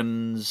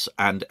wagons,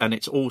 and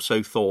it's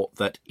also thought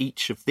that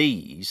each of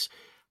these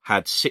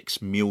had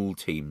 6 mule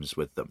teams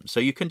with them. So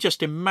you can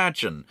just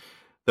imagine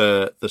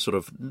the sort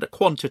of the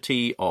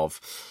quantity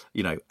of,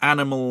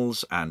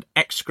 animals and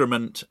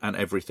excrement and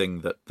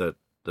everything that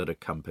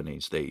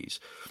accompanies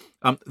these.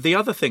 The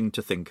other thing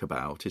to think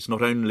about is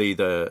not only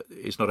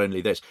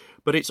this,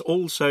 but it's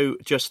also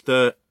just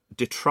the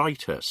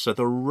detritus, so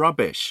the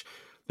rubbish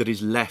that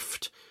is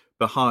left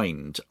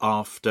behind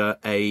after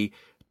a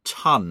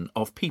ton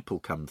of people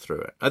come through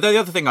it. The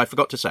other thing I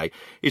forgot to say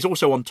is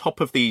also on top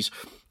of these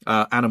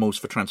animals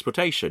for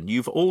transportation,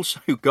 you've also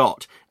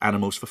got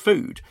animals for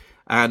food,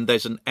 and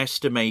there's an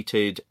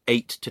estimated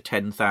 8,000 to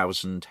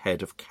 10,000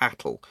 head of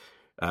cattle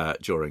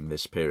during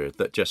this period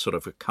that just sort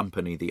of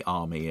accompany the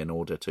army in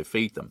order to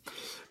feed them.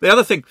 The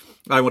other thing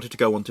I wanted to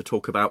go on to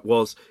talk about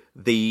was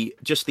the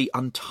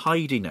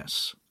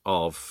untidiness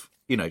of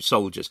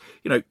soldiers,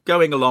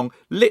 going along,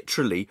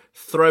 literally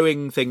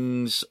throwing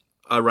things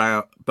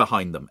around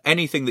behind them.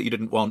 Anything that you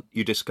didn't want,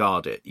 you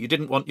discard it. You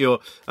didn't want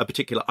a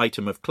particular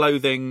item of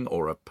clothing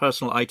or a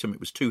personal item. It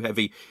was too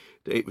heavy.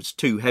 It was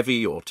too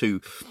heavy or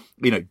too,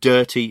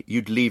 dirty.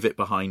 You'd leave it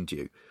behind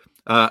you.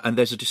 And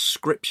there's a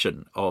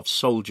description of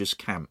soldiers'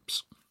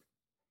 camps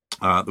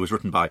that was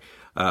written by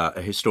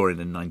a historian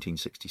in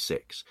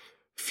 1966.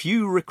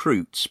 Few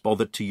recruits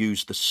bothered to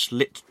use the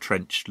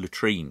slit-trenched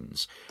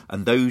latrines,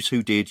 and those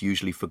who did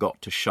usually forgot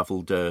to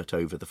shovel dirt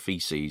over the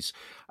faeces,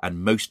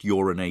 and most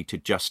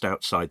urinated just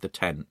outside the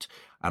tent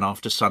and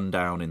after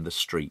sundown in the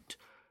street.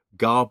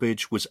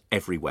 Garbage was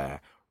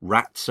everywhere.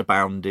 Rats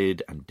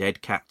abounded, and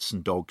dead cats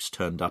and dogs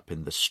turned up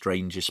in the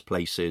strangest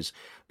places.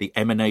 The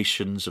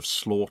emanations of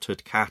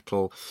slaughtered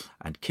cattle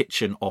and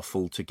kitchen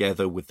offal,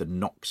 together with the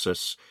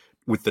noxious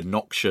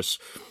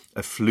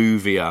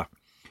effluvia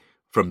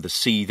from the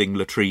seething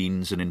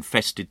latrines and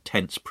infested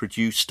tents,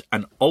 produced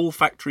an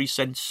olfactory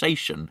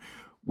sensation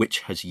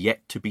which has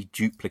yet to be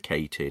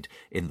duplicated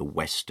in the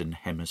Western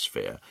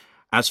Hemisphere.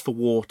 As for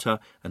water,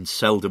 and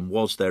seldom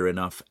was there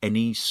enough,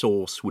 any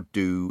source would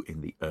do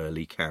in the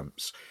early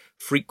camps.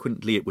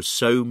 Frequently it was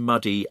so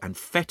muddy and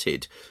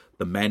fetid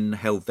the men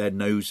held their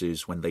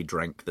noses when they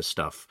drank the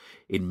stuff.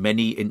 In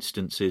many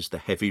instances the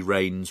heavy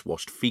rains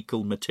washed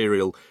fecal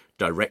material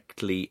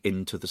directly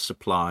into the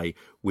supply,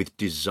 with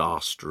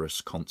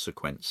disastrous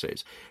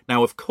consequences.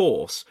 Now, of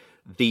course,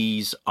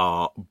 these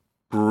are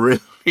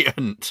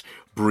brilliant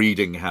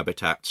breeding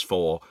habitats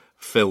for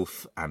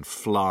filth and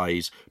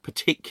flies,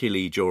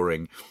 particularly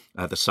during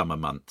the summer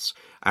months.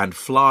 And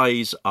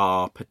flies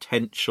are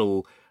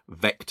potential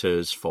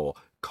vectors for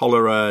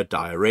cholera,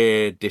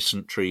 diarrhea,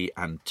 dysentery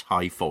and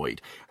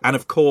typhoid. And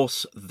of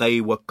course, they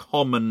were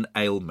common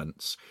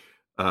ailments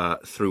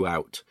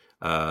throughout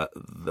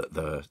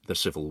the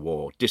Civil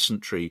War,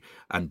 dysentery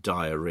and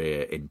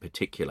diarrhea in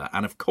particular.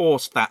 And of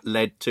course, that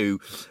led to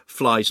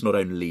flies not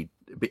only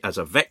as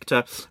a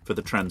vector for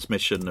the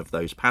transmission of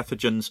those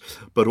pathogens,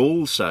 but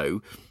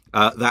also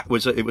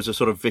it was a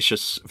sort of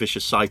vicious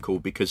cycle,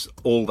 because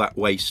all that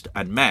waste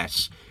and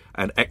mess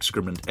and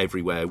excrement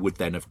everywhere would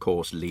then, of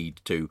course, lead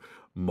to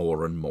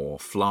more and more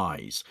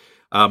flies.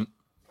 And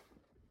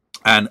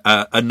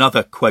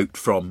another quote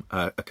from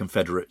a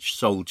Confederate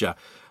soldier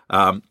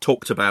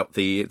talked about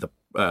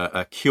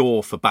a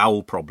cure for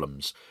bowel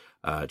problems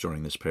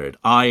during this period.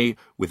 I,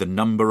 with a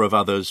number of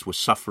others, were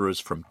sufferers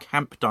from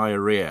camp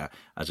diarrhea,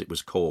 as it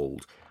was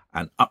called,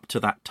 and up to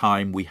that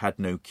time we had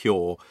no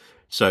cure.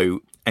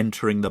 So,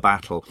 entering the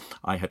battle,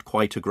 I had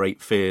quite a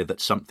great fear that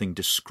something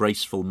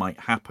disgraceful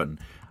might happen,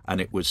 and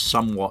it was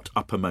somewhat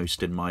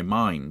uppermost in my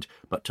mind.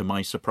 But to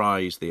my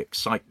surprise, the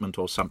excitement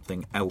or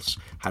something else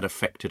had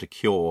effected a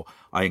cure.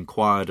 I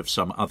inquired of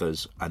some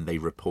others, and they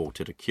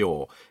reported a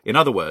cure. In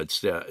other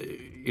words, there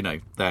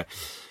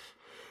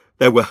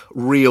were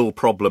real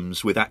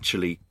problems with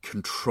actually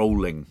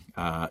controlling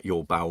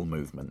your bowel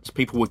movements.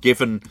 People were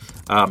given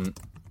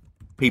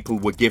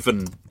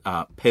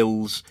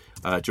pills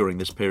during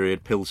this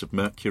period, pills of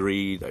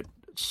mercury,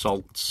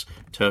 salts,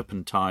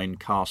 turpentine,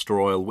 castor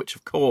oil, which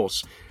of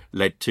course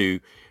led to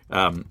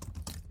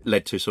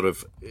sort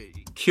of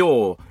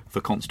cure for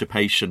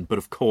constipation, but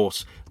of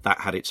course that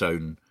had its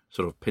own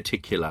sort of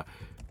particular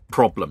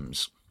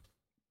problems.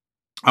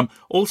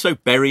 Also,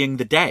 burying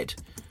the dead,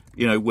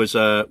 was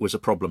a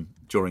problem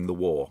during the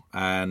war,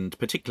 and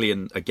particularly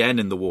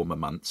in the warmer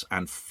months.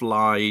 And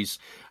flies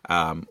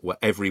were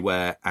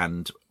everywhere,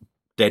 and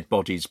dead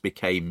bodies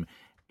became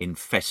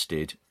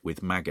infested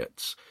with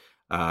maggots.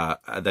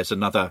 There's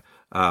another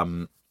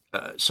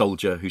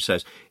soldier who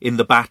says, in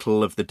the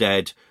Battle of the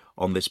Dead,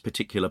 on this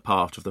particular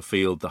part of the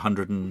field, the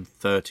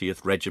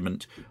 130th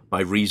Regiment,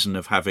 by reason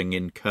of having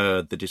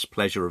incurred the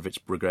displeasure of its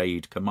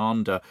brigade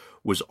commander,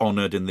 was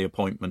honoured in the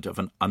appointment of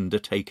an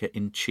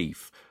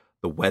undertaker-in-chief.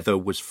 The weather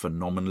was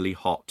phenomenally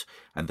hot,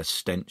 and the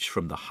stench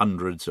from the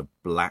hundreds of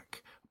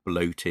black,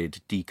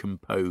 bloated,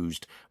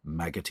 decomposed,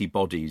 maggoty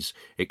bodies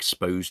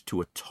exposed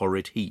to a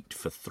torrid heat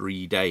for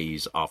 3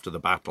 days after the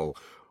battle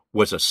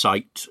was a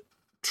sight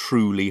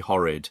truly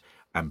horrid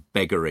and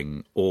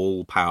beggaring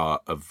all power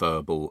of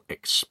verbal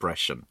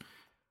expression.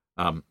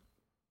 And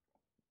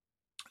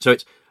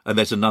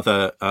there's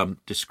another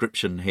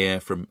description here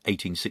from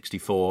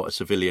 1864, a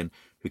civilian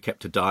who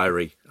kept a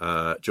diary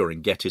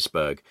during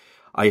Gettysburg.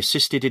 I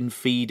assisted in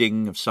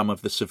feeding of some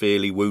of the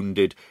severely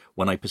wounded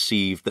when I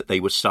perceived that they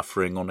were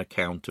suffering on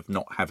account of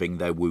not having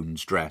their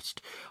wounds dressed.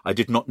 I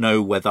did not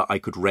know whether I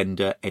could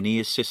render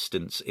any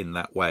assistance in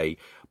that way,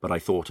 but I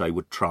thought I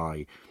would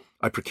try.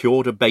 I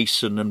procured a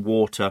basin and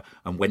water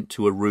and went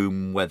to a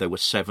room where there were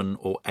 7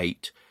 or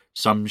 8,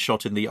 some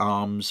shot in the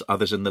arms,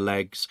 others in the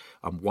legs,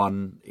 and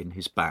one in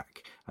his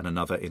back and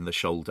another in the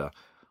shoulder.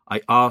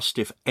 I asked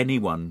if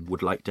anyone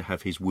would like to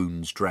have his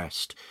wounds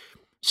dressed.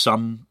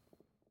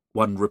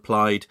 One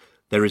replied,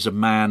 "There is a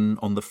man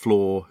on the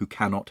floor who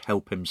cannot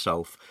help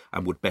himself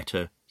and would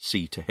better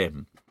see to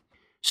him."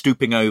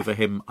 Stooping over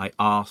him, I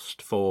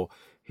asked for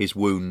his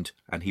wound,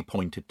 and he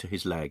pointed to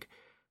his leg.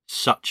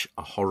 Such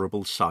a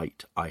horrible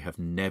sight I have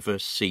never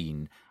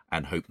seen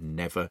and hope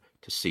never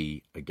to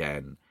see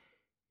again.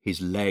 his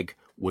leg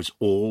was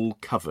all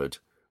covered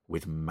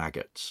with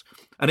maggots.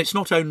 And it's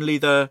not only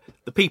the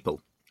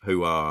people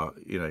who are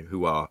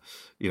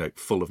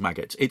full of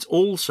maggots. It's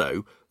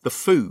also the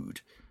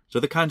food. So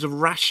the kinds of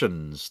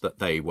rations that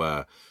they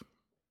were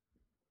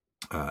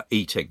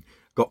eating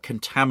got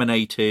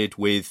contaminated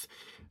with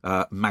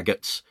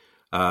maggots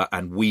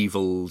and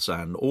weevils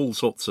and all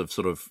sorts of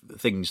sort of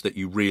things that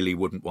you really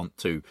wouldn't want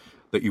to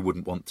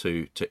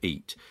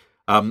eat.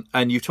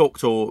 And you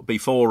talked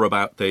before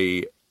about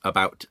the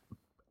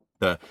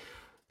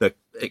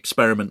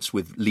experiments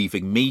with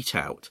leaving meat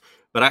out,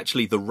 but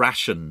actually the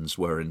rations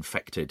were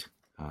infected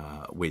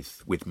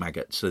with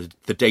maggots. So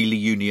the Daily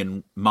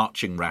Union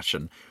marching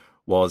ration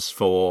was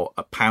for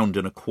 1.25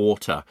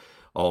 pounds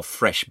of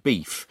fresh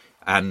beef,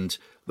 and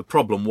the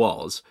problem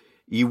was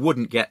you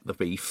wouldn't get the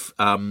beef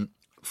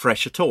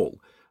fresh at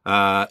all.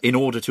 In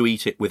order to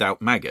eat it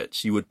without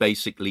maggots, you would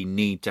basically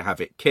need to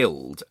have it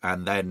killed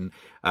and then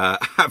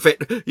have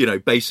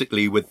it,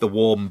 basically with the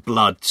warm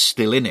blood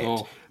still in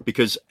it.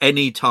 Because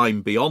any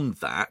time beyond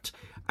that,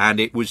 and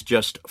it was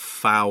just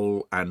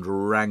foul and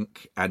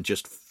rank and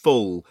just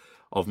full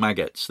of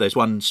maggots. There's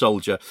one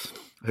soldier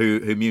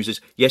who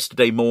muses,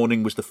 "Yesterday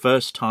morning was the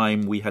first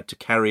time we had to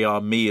carry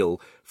our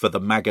meal, for the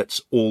maggots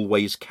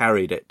always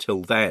carried it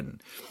till then.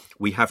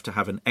 We have to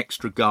have an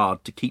extra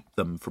guard to keep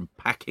them from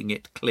packing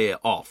it clear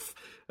off."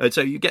 And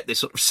so you get this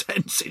sort of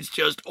sense, it's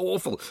just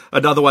awful.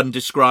 Another one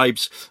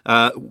describes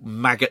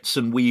maggots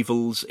and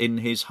weevils in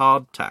his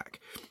hardtack.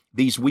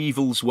 "These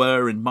weevils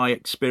were, in my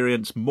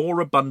experience,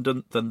 more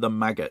abundant than the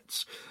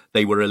maggots.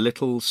 They were a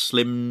little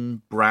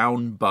slim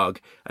brown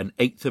bug,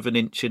 1/8 of an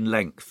inch in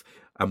length,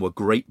 and were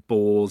great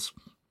bores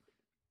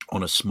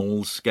on a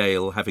small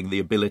scale, having the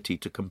ability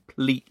to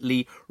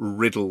completely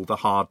riddle the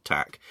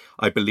hardtack.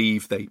 I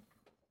believe they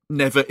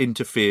never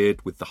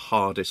interfered with the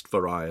hardest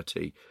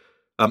variety.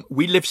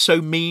 We live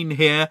so mean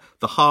here,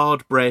 the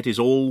hard bread is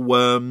all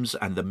worms,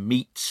 and the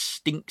meat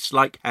stinks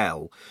like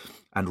hell,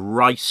 and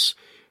rice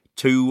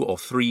 2 or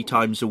 3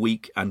 times a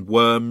week, and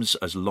worms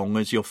as long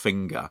as your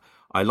finger.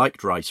 I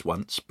liked rice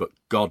once, but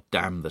god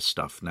damn the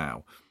stuff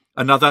now."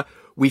 Another,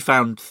 "We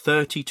found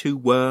 32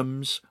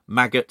 worms,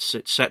 maggots,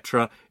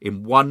 etc.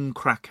 in one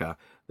cracker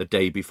the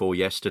day before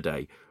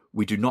yesterday.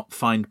 We do not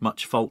find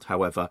much fault,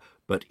 however,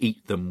 but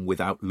eat them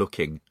without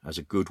looking as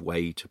a good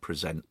way to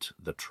present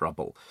the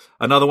trouble."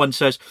 Another one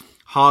says,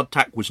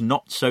 "Hardtack was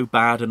not so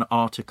bad an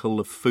article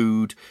of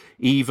food,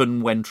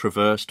 even when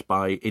traversed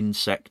by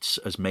insects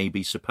as may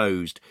be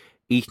supposed.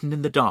 Eaten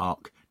in the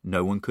dark,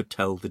 no one could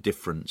tell the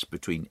difference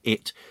between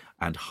it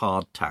and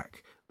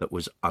hardtack that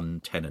was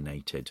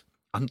untenanated."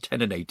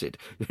 Untenanated.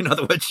 In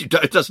other words,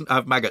 it doesn't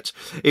have maggots.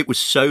 "It was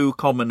so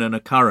common an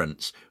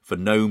occurrence for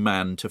no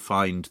man to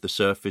find the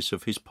surface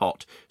of his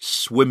pot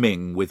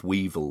swimming with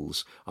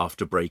weevils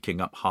after breaking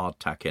up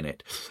hardtack in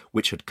it,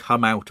 which had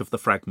come out of the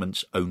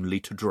fragments only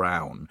to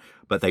drown,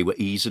 but they were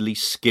easily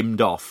skimmed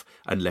off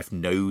and left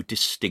no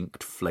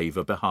distinct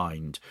flavour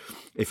behind.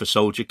 If a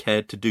soldier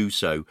cared to do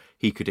so,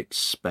 he could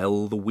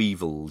expel the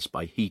weevils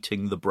by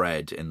heating the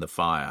bread in the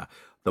fire.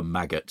 The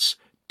maggots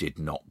did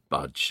not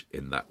budge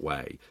in that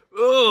way."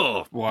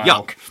 Oh, wow.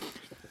 Yuck.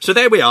 So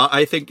there we are.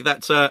 I think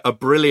that's a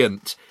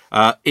brilliant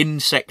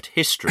insect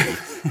history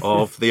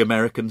of the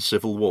American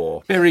Civil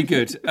War. Very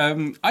good.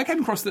 I came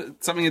across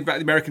something about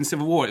the American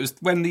Civil War. It was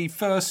when the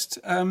first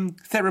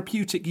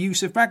therapeutic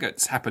use of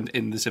maggots happened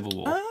in the Civil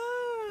War.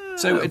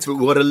 So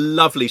what a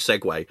lovely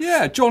segue.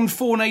 Yeah, John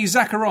Fournay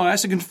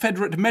Zacharias, a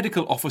Confederate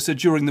medical officer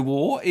during the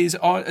war, is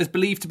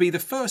believed to be the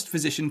first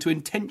physician to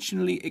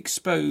intentionally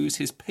expose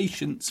his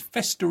patients'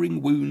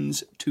 festering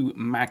wounds to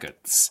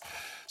maggots.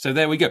 So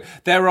there we go.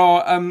 There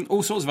are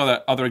all sorts of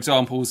other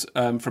examples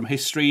from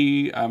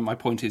history. My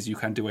point is, you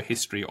can do a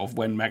history of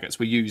when maggots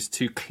were used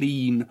to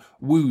clean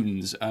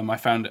wounds. I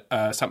found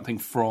something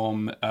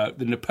from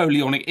the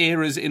Napoleonic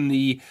eras in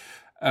the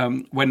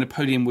when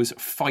Napoleon was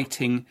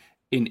fighting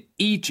in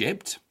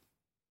Egypt,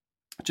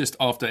 just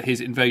after his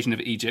invasion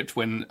of Egypt,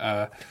 when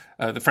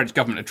the French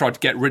government had tried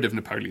to get rid of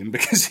Napoleon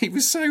because he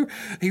was so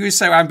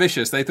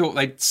ambitious. They thought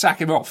they'd sack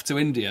him off to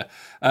India,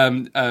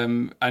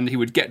 and he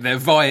would get there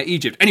via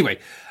Egypt. Anyway,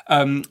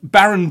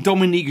 Baron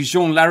Dominique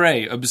Jean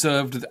Larrey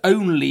observed that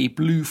only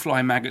blue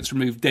fly maggots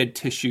removed dead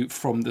tissue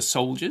from the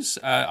soldiers.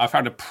 I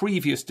found a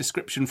previous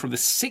description from the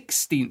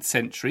 16th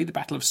century, the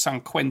Battle of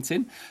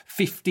Saint-Quentin,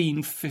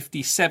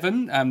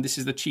 1557. This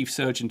is the chief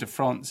surgeon to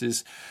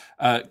France's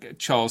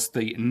Charles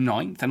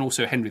IX and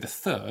also Henry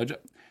III.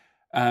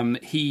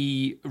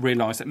 He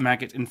realised that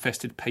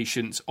maggot-infested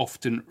patients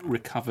often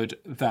recovered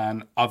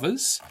than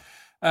others.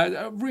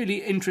 A really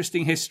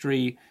interesting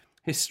history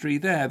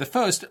there. The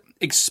first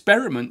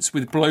experiments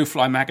with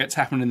blowfly maggots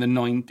happened in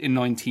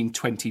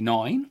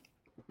 1929.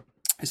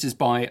 This is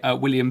by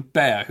William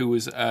Baer, who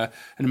was an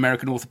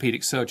American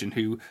orthopaedic surgeon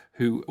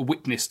who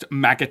witnessed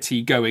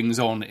maggoty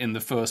goings-on in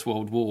the First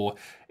World War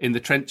in the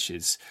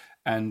trenches.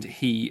 And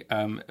he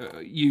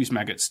used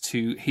maggots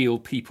to heal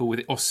people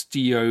with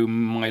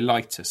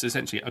osteomyelitis,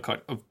 essentially a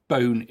kind of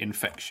bone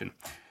infection.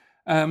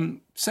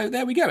 So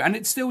there we go, and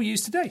it's still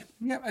used today.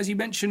 Yeah, as you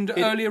mentioned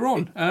earlier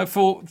on,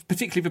 for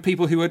particularly for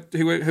people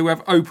who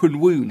have open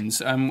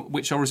wounds,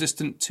 which are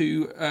resistant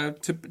to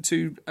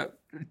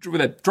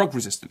drug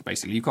resistant.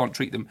 Basically, you can't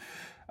treat them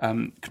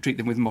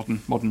with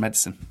modern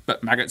medicine,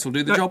 but maggots will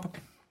do the job.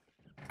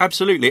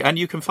 Absolutely, and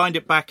you can find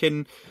it back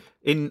in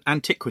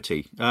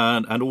antiquity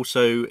and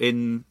also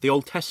in the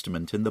Old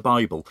Testament, in the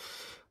Bible,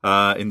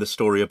 in the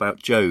story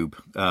about Job,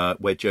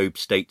 where Job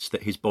states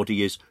that his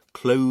body is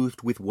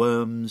clothed with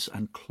worms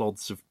and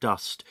clods of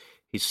dust,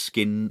 his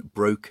skin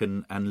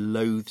broken and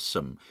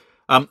loathsome.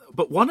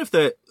 But one of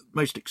the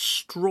most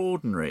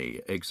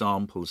extraordinary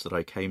examples that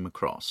I came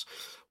across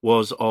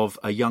was of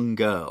a young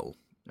girl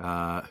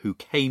who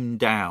came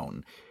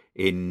down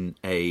in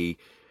an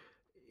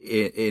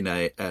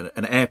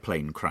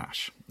airplane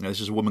crash. Now, this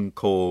is a woman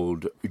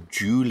called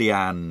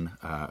Julianne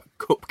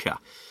Kupka,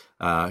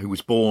 who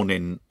was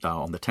born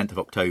on the 10th of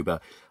October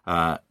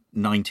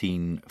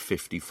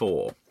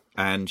 1954.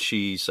 And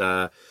she's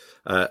a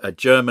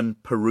German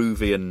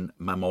Peruvian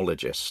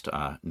mammologist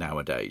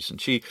nowadays.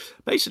 And she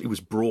basically was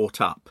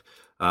brought up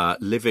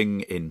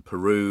living in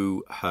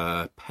Peru.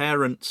 Her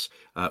parents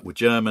were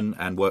German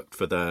and worked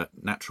for the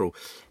Natural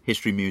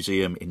History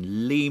Museum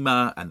in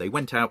Lima, and they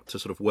went out to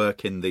sort of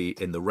work in the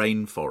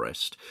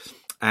rainforest.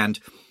 And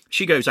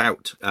she goes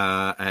out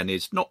and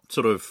is not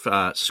sort of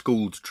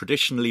schooled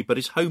traditionally, but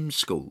is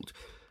homeschooled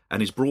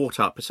and is brought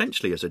up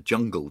essentially as a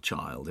jungle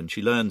child. And she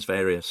learns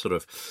various sort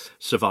of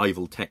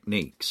survival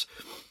techniques.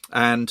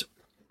 And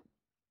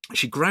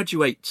she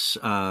graduates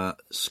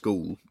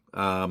school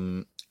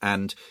and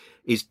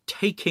is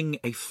taking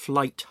a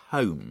flight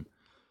home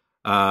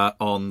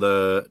on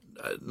the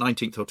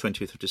 19th or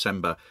 20th of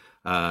December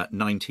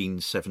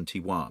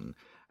 1971.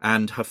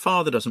 And her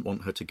father doesn't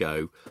want her to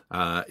go.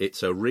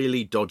 It's a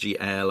really dodgy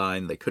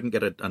airline. They couldn't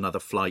get another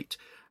flight.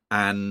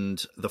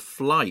 And the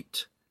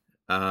flight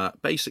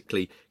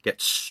basically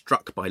gets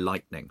struck by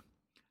lightning.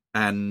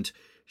 And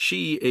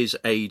she is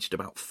aged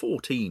about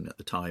 14 at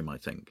the time, I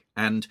think.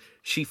 And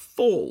she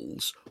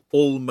falls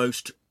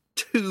almost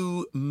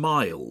 2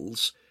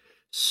 miles,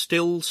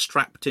 still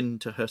strapped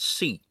into her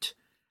seat,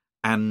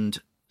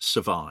 and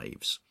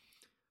survives.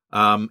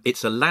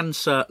 It's a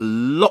Lancer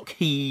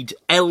Lockheed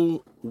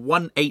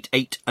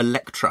L188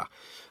 Electra,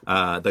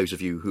 those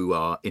of you who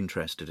are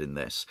interested in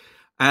this.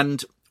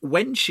 And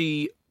when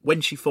she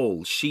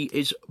falls, she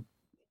is,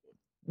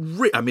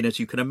 as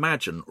you can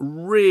imagine,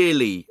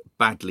 really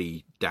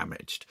badly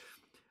damaged.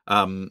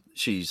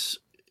 She's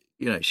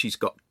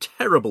got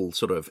terrible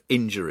sort of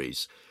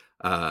injuries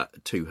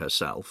to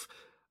herself.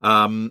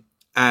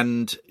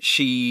 And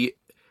she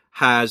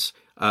has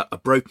a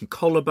broken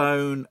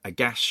collarbone, a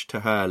gash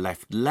to her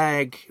left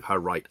leg, her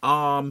right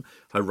arm,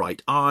 her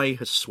right eye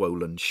has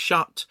swollen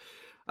shut.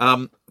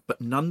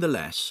 But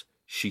nonetheless,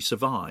 she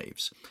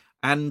survives.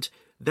 And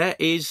there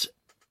is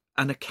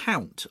an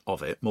account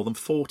of it more than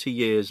 40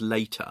 years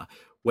later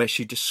where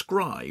she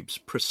describes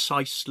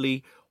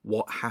precisely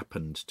what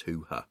happened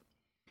to her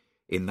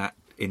in that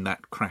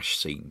crash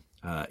scene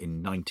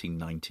in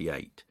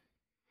 1998.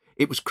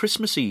 It was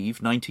Christmas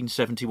Eve,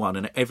 1971,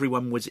 and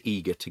everyone was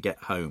eager to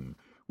get home.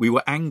 We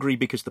were angry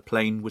because the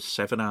plane was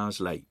 7 hours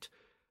late.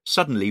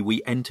 Suddenly,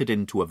 we entered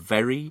into a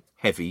very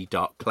heavy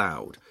dark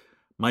cloud.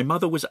 My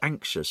mother was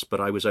anxious, but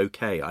I was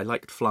okay. I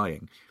liked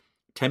flying.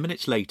 10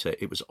 minutes later,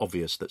 it was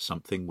obvious that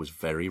something was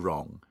very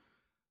wrong.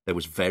 There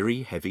was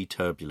very heavy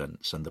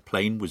turbulence, and the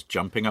plane was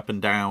jumping up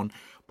and down.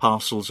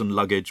 Parcels and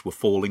luggage were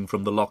falling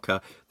from the locker.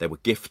 There were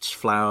gifts,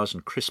 flowers,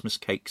 and Christmas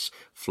cakes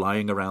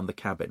flying around the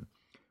cabin.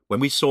 When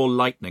we saw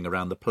lightning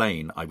around the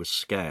plane, I was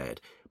scared.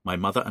 My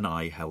mother and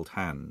I held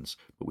hands,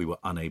 but we were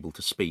unable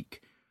to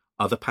speak.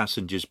 Other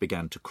passengers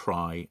began to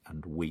cry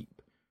and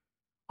weep.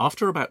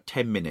 After about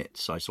 10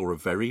 minutes, I saw a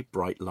very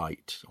bright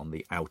light on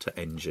the outer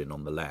engine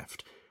on the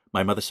left.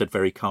 My mother said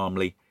very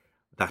calmly,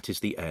 "That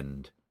is the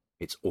end.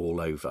 It's all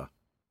over."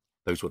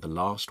 Those were the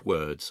last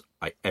words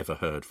I ever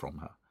heard from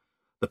her.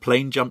 The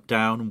plane jumped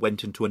down and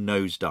went into a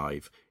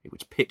nosedive. It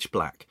was pitch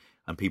black,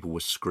 and people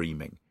were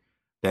screaming.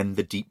 Then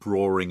the deep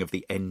roaring of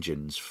the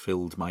engines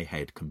filled my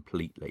head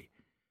completely.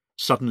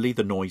 Suddenly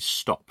the noise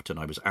stopped and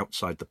I was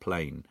outside the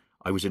plane.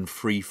 I was in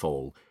free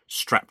fall,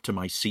 strapped to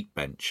my seat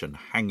bench and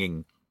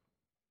hanging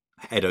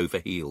head over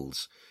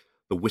heels.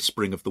 The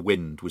whispering of the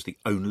wind was the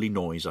only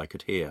noise I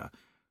could hear.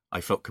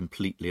 I felt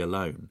completely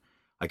alone.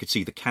 I could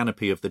see the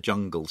canopy of the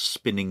jungle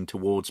spinning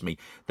towards me.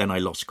 Then I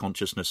lost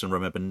consciousness and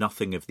remember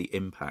nothing of the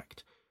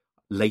impact.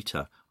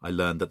 Later, I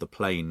learned that the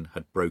plane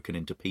had broken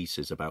into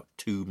pieces about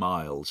 2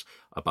 miles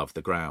above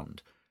the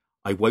ground.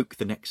 I woke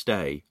the next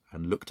day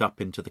and looked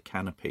up into the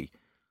canopy.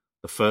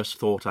 The first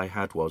thought I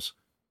had was,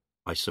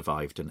 I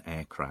survived an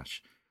air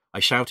crash. I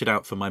shouted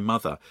out for my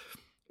mother,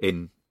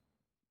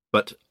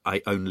 but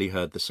I only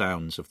heard the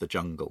sounds of the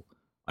jungle.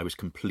 I was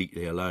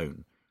completely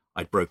alone.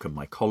 I'd broken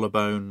my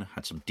collarbone,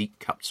 had some deep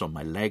cuts on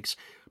my legs,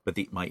 but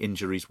my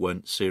injuries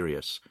weren't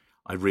serious.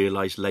 I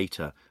realised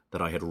later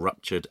that I had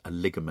ruptured a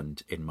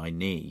ligament in my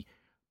knee,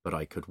 but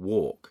I could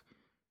walk.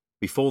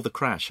 Before the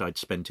crash, I'd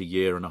spent a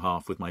year and a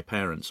half with my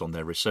parents on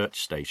their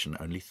research station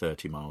only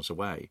 30 miles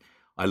away.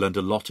 I learned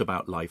a lot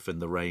about life in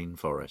the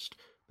rainforest,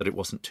 that it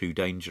wasn't too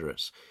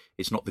dangerous.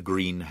 It's not the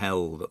green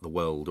hell that the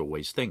world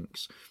always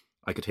thinks.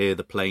 I could hear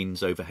the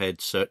planes overhead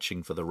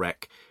searching for the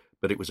wreck,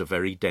 but it was a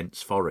very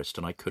dense forest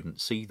and I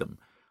couldn't see them.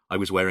 I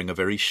was wearing a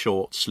very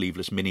short,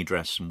 sleeveless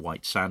mini-dress and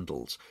white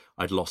sandals.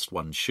 I'd lost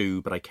one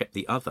shoe, but I kept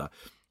the other,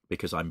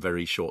 because I'm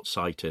very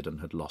short-sighted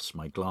and had lost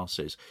my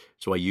glasses,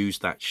 so I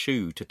used that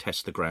shoe to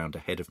test the ground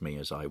ahead of me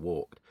as I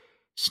walked.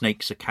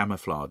 Snakes are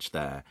camouflaged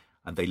there,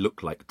 and they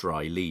look like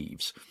dry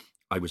leaves.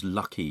 I was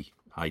lucky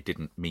I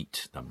didn't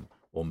meet them,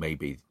 or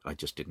maybe I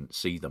just didn't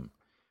see them.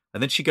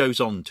 And then she goes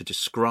on to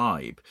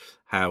describe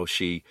how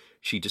she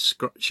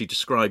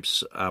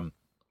describes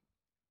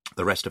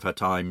the rest of her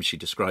time. She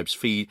describes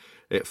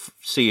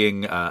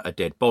seeing a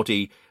dead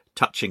body,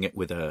 touching it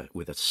with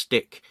a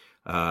stick,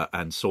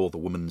 and saw the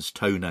woman's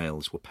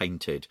toenails were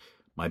painted.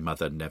 My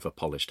mother never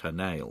polished her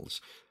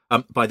nails.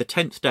 By the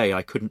 10th day,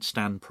 I couldn't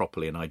stand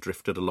properly, and I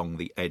drifted along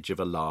the edge of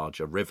a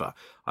larger river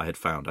I had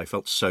found. I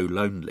felt so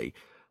lonely,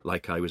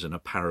 like I was in a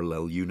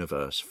parallel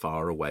universe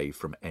far away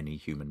from any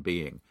human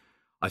being.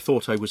 I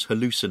thought I was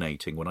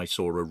hallucinating when I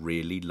saw a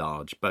really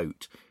large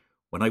boat.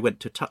 When I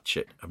went to touch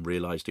it and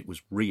realised it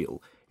was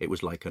real, it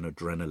was like an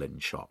adrenaline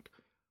shot.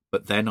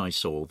 But then I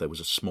saw there was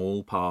a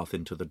small path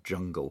into the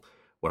jungle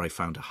where I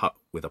found a hut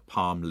with a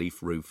palm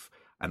leaf roof,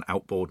 an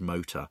outboard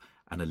motor,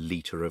 and a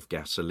litre of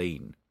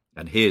gasoline.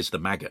 And here's the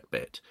maggot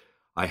bit.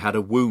 I had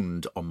a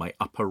wound on my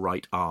upper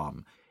right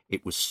arm.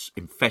 It was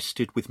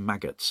infested with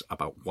maggots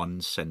about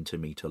 1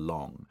 centimetre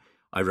long.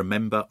 I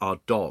remember our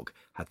dog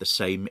had the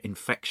same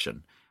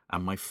infection,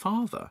 and my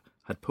father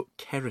had put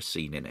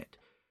kerosene in it.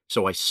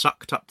 So I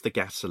sucked up the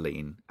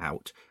gasoline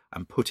out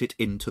and put it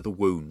into the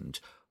wound.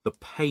 The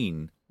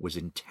pain was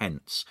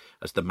intense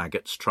as the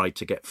maggots tried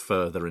to get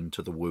further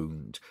into the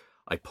wound.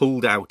 I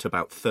pulled out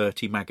about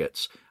 30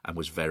 maggots and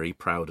was very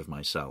proud of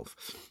myself.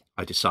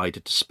 I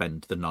decided to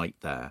spend the night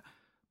there.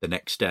 The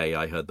next day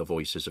I heard the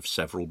voices of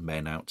several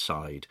men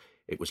outside.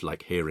 It was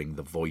like hearing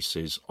the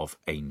voices of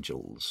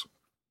angels.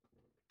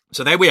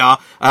 So there we are,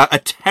 a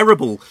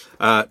terrible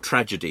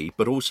tragedy,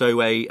 but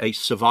also a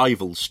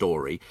survival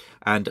story,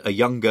 and a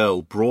young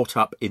girl brought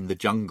up in the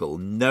jungle,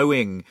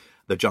 knowing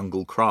the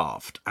jungle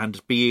craft,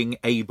 and being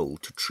able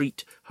to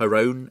treat her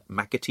own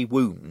maggoty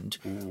wound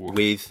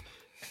with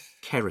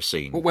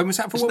kerosene. When was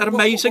that from? Isn't that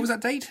amazing? What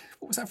was that date?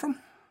 What was that from?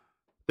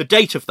 The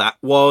date of that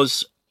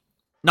was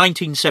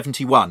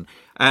 1971,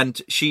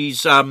 and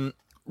she's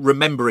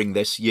remembering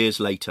this years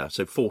later,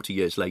 so 40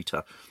 years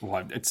later.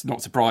 Well, it's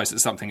not surprised that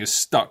something is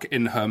stuck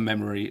in her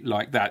memory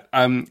like that.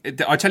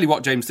 I tell you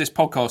what, James, this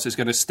podcast is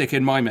going to stick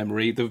in my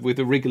memory with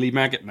the wriggly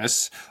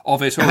maggotness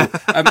of it all.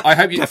 I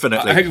hope you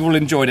Definitely. I hope you all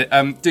enjoyed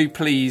it. Do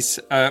please.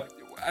 I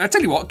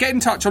tell you what, get in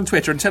touch on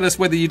Twitter and tell us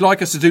whether you'd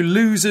like us to do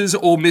losers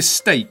or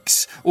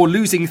mistakes, or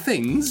losing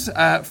things,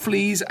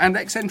 fleas and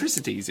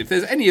eccentricities. If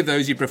there's any of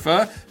those you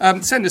prefer,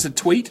 send us a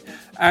tweet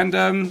and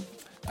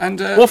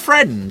or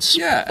friends,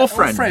 or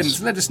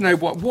friends. Let us know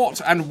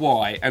what and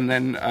why, and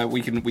then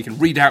we can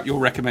read out your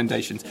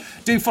recommendations.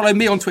 Do follow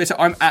me on Twitter.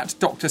 I'm at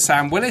Dr.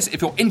 Sam Willis.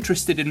 If you're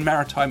interested in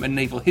maritime and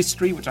naval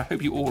history, which I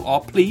hope you all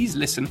are, please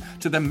listen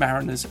to the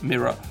Mariner's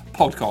Mirror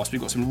podcast. We've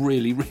got some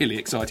really, really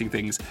exciting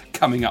things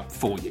coming up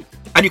for you.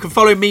 And you can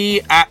follow me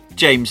at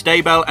James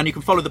Daybell, and you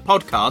can follow the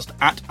podcast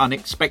at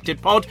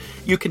Unexpected Pod.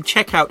 You can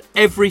check out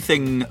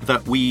everything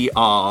that we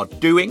are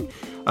doing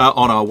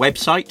on our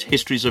website,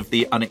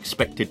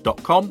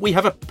 historiesoftheunexpected.com. We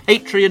have a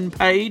Patreon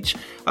page.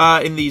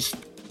 In these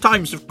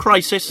times of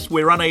crisis,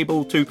 we're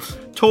unable to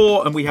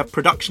tour, and we have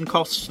production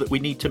costs that we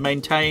need to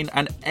maintain,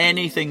 and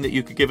anything that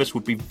you could give us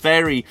would be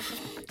very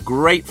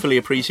gratefully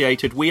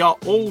appreciated. We are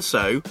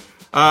also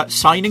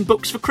signing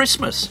books for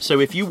Christmas.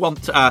 So if you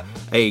want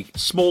a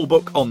small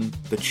book on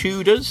the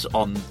Tudors,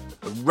 on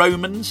the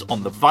Romans,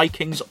 on the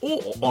Vikings,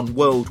 or on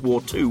World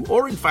War II,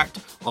 or in fact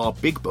our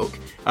big book,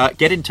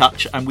 get in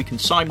touch and we can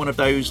sign one of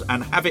those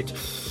and have it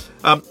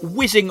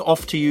whizzing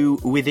off to you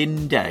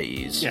within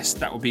days. Yes,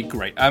 that would be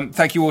great.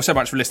 Thank you all so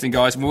much for listening,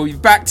 guys, and we'll be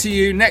back to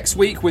you next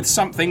week with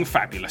something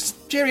fabulous.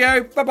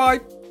 Cheerio.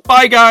 Bye-bye.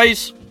 Bye,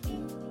 guys.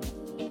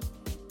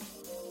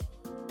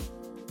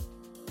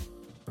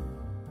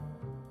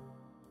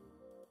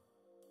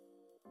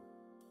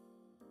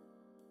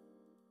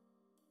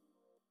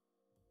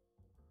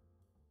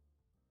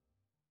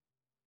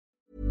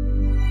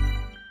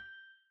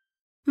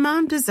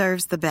 Mom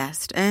deserves the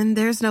best, and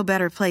there's no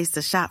better place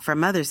to shop for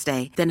Mother's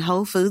Day than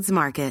Whole Foods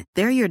Market.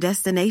 They're your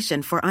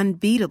destination for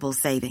unbeatable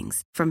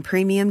savings, from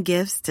premium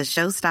gifts to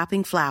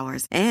show-stopping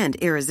flowers and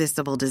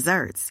irresistible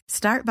desserts.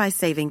 Start by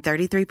saving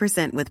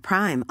 33% with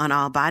Prime on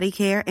all body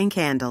care and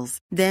candles.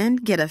 Then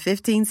get a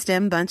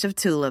 15-stem bunch of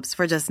tulips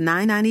for just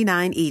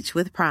 $9.99 each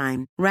with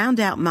Prime. Round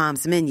out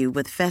Mom's menu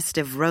with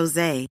festive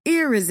rosé,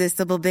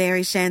 irresistible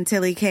berry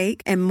chantilly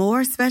cake, and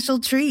more special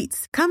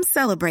treats. Come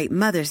celebrate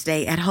Mother's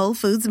Day at Whole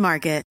Foods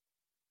Market.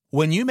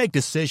 When you make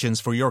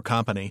decisions for your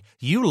company,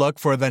 you look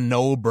for the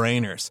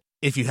no-brainers.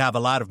 If you have a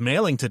lot of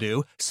mailing to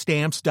do,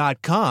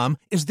 Stamps.com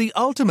is the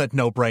ultimate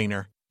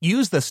no-brainer.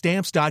 Use the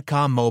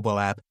Stamps.com mobile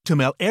app to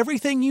mail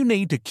everything you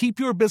need to keep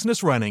your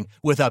business running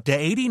with up to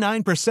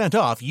 89%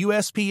 off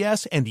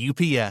USPS and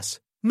UPS.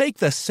 Make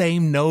the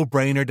same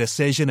no-brainer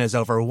decision as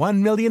over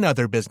 1 million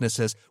other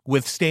businesses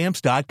with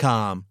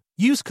Stamps.com.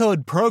 Use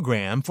code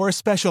PROGRAM for a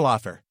special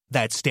offer.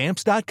 That's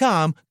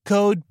Stamps.com,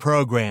 code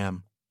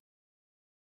PROGRAM.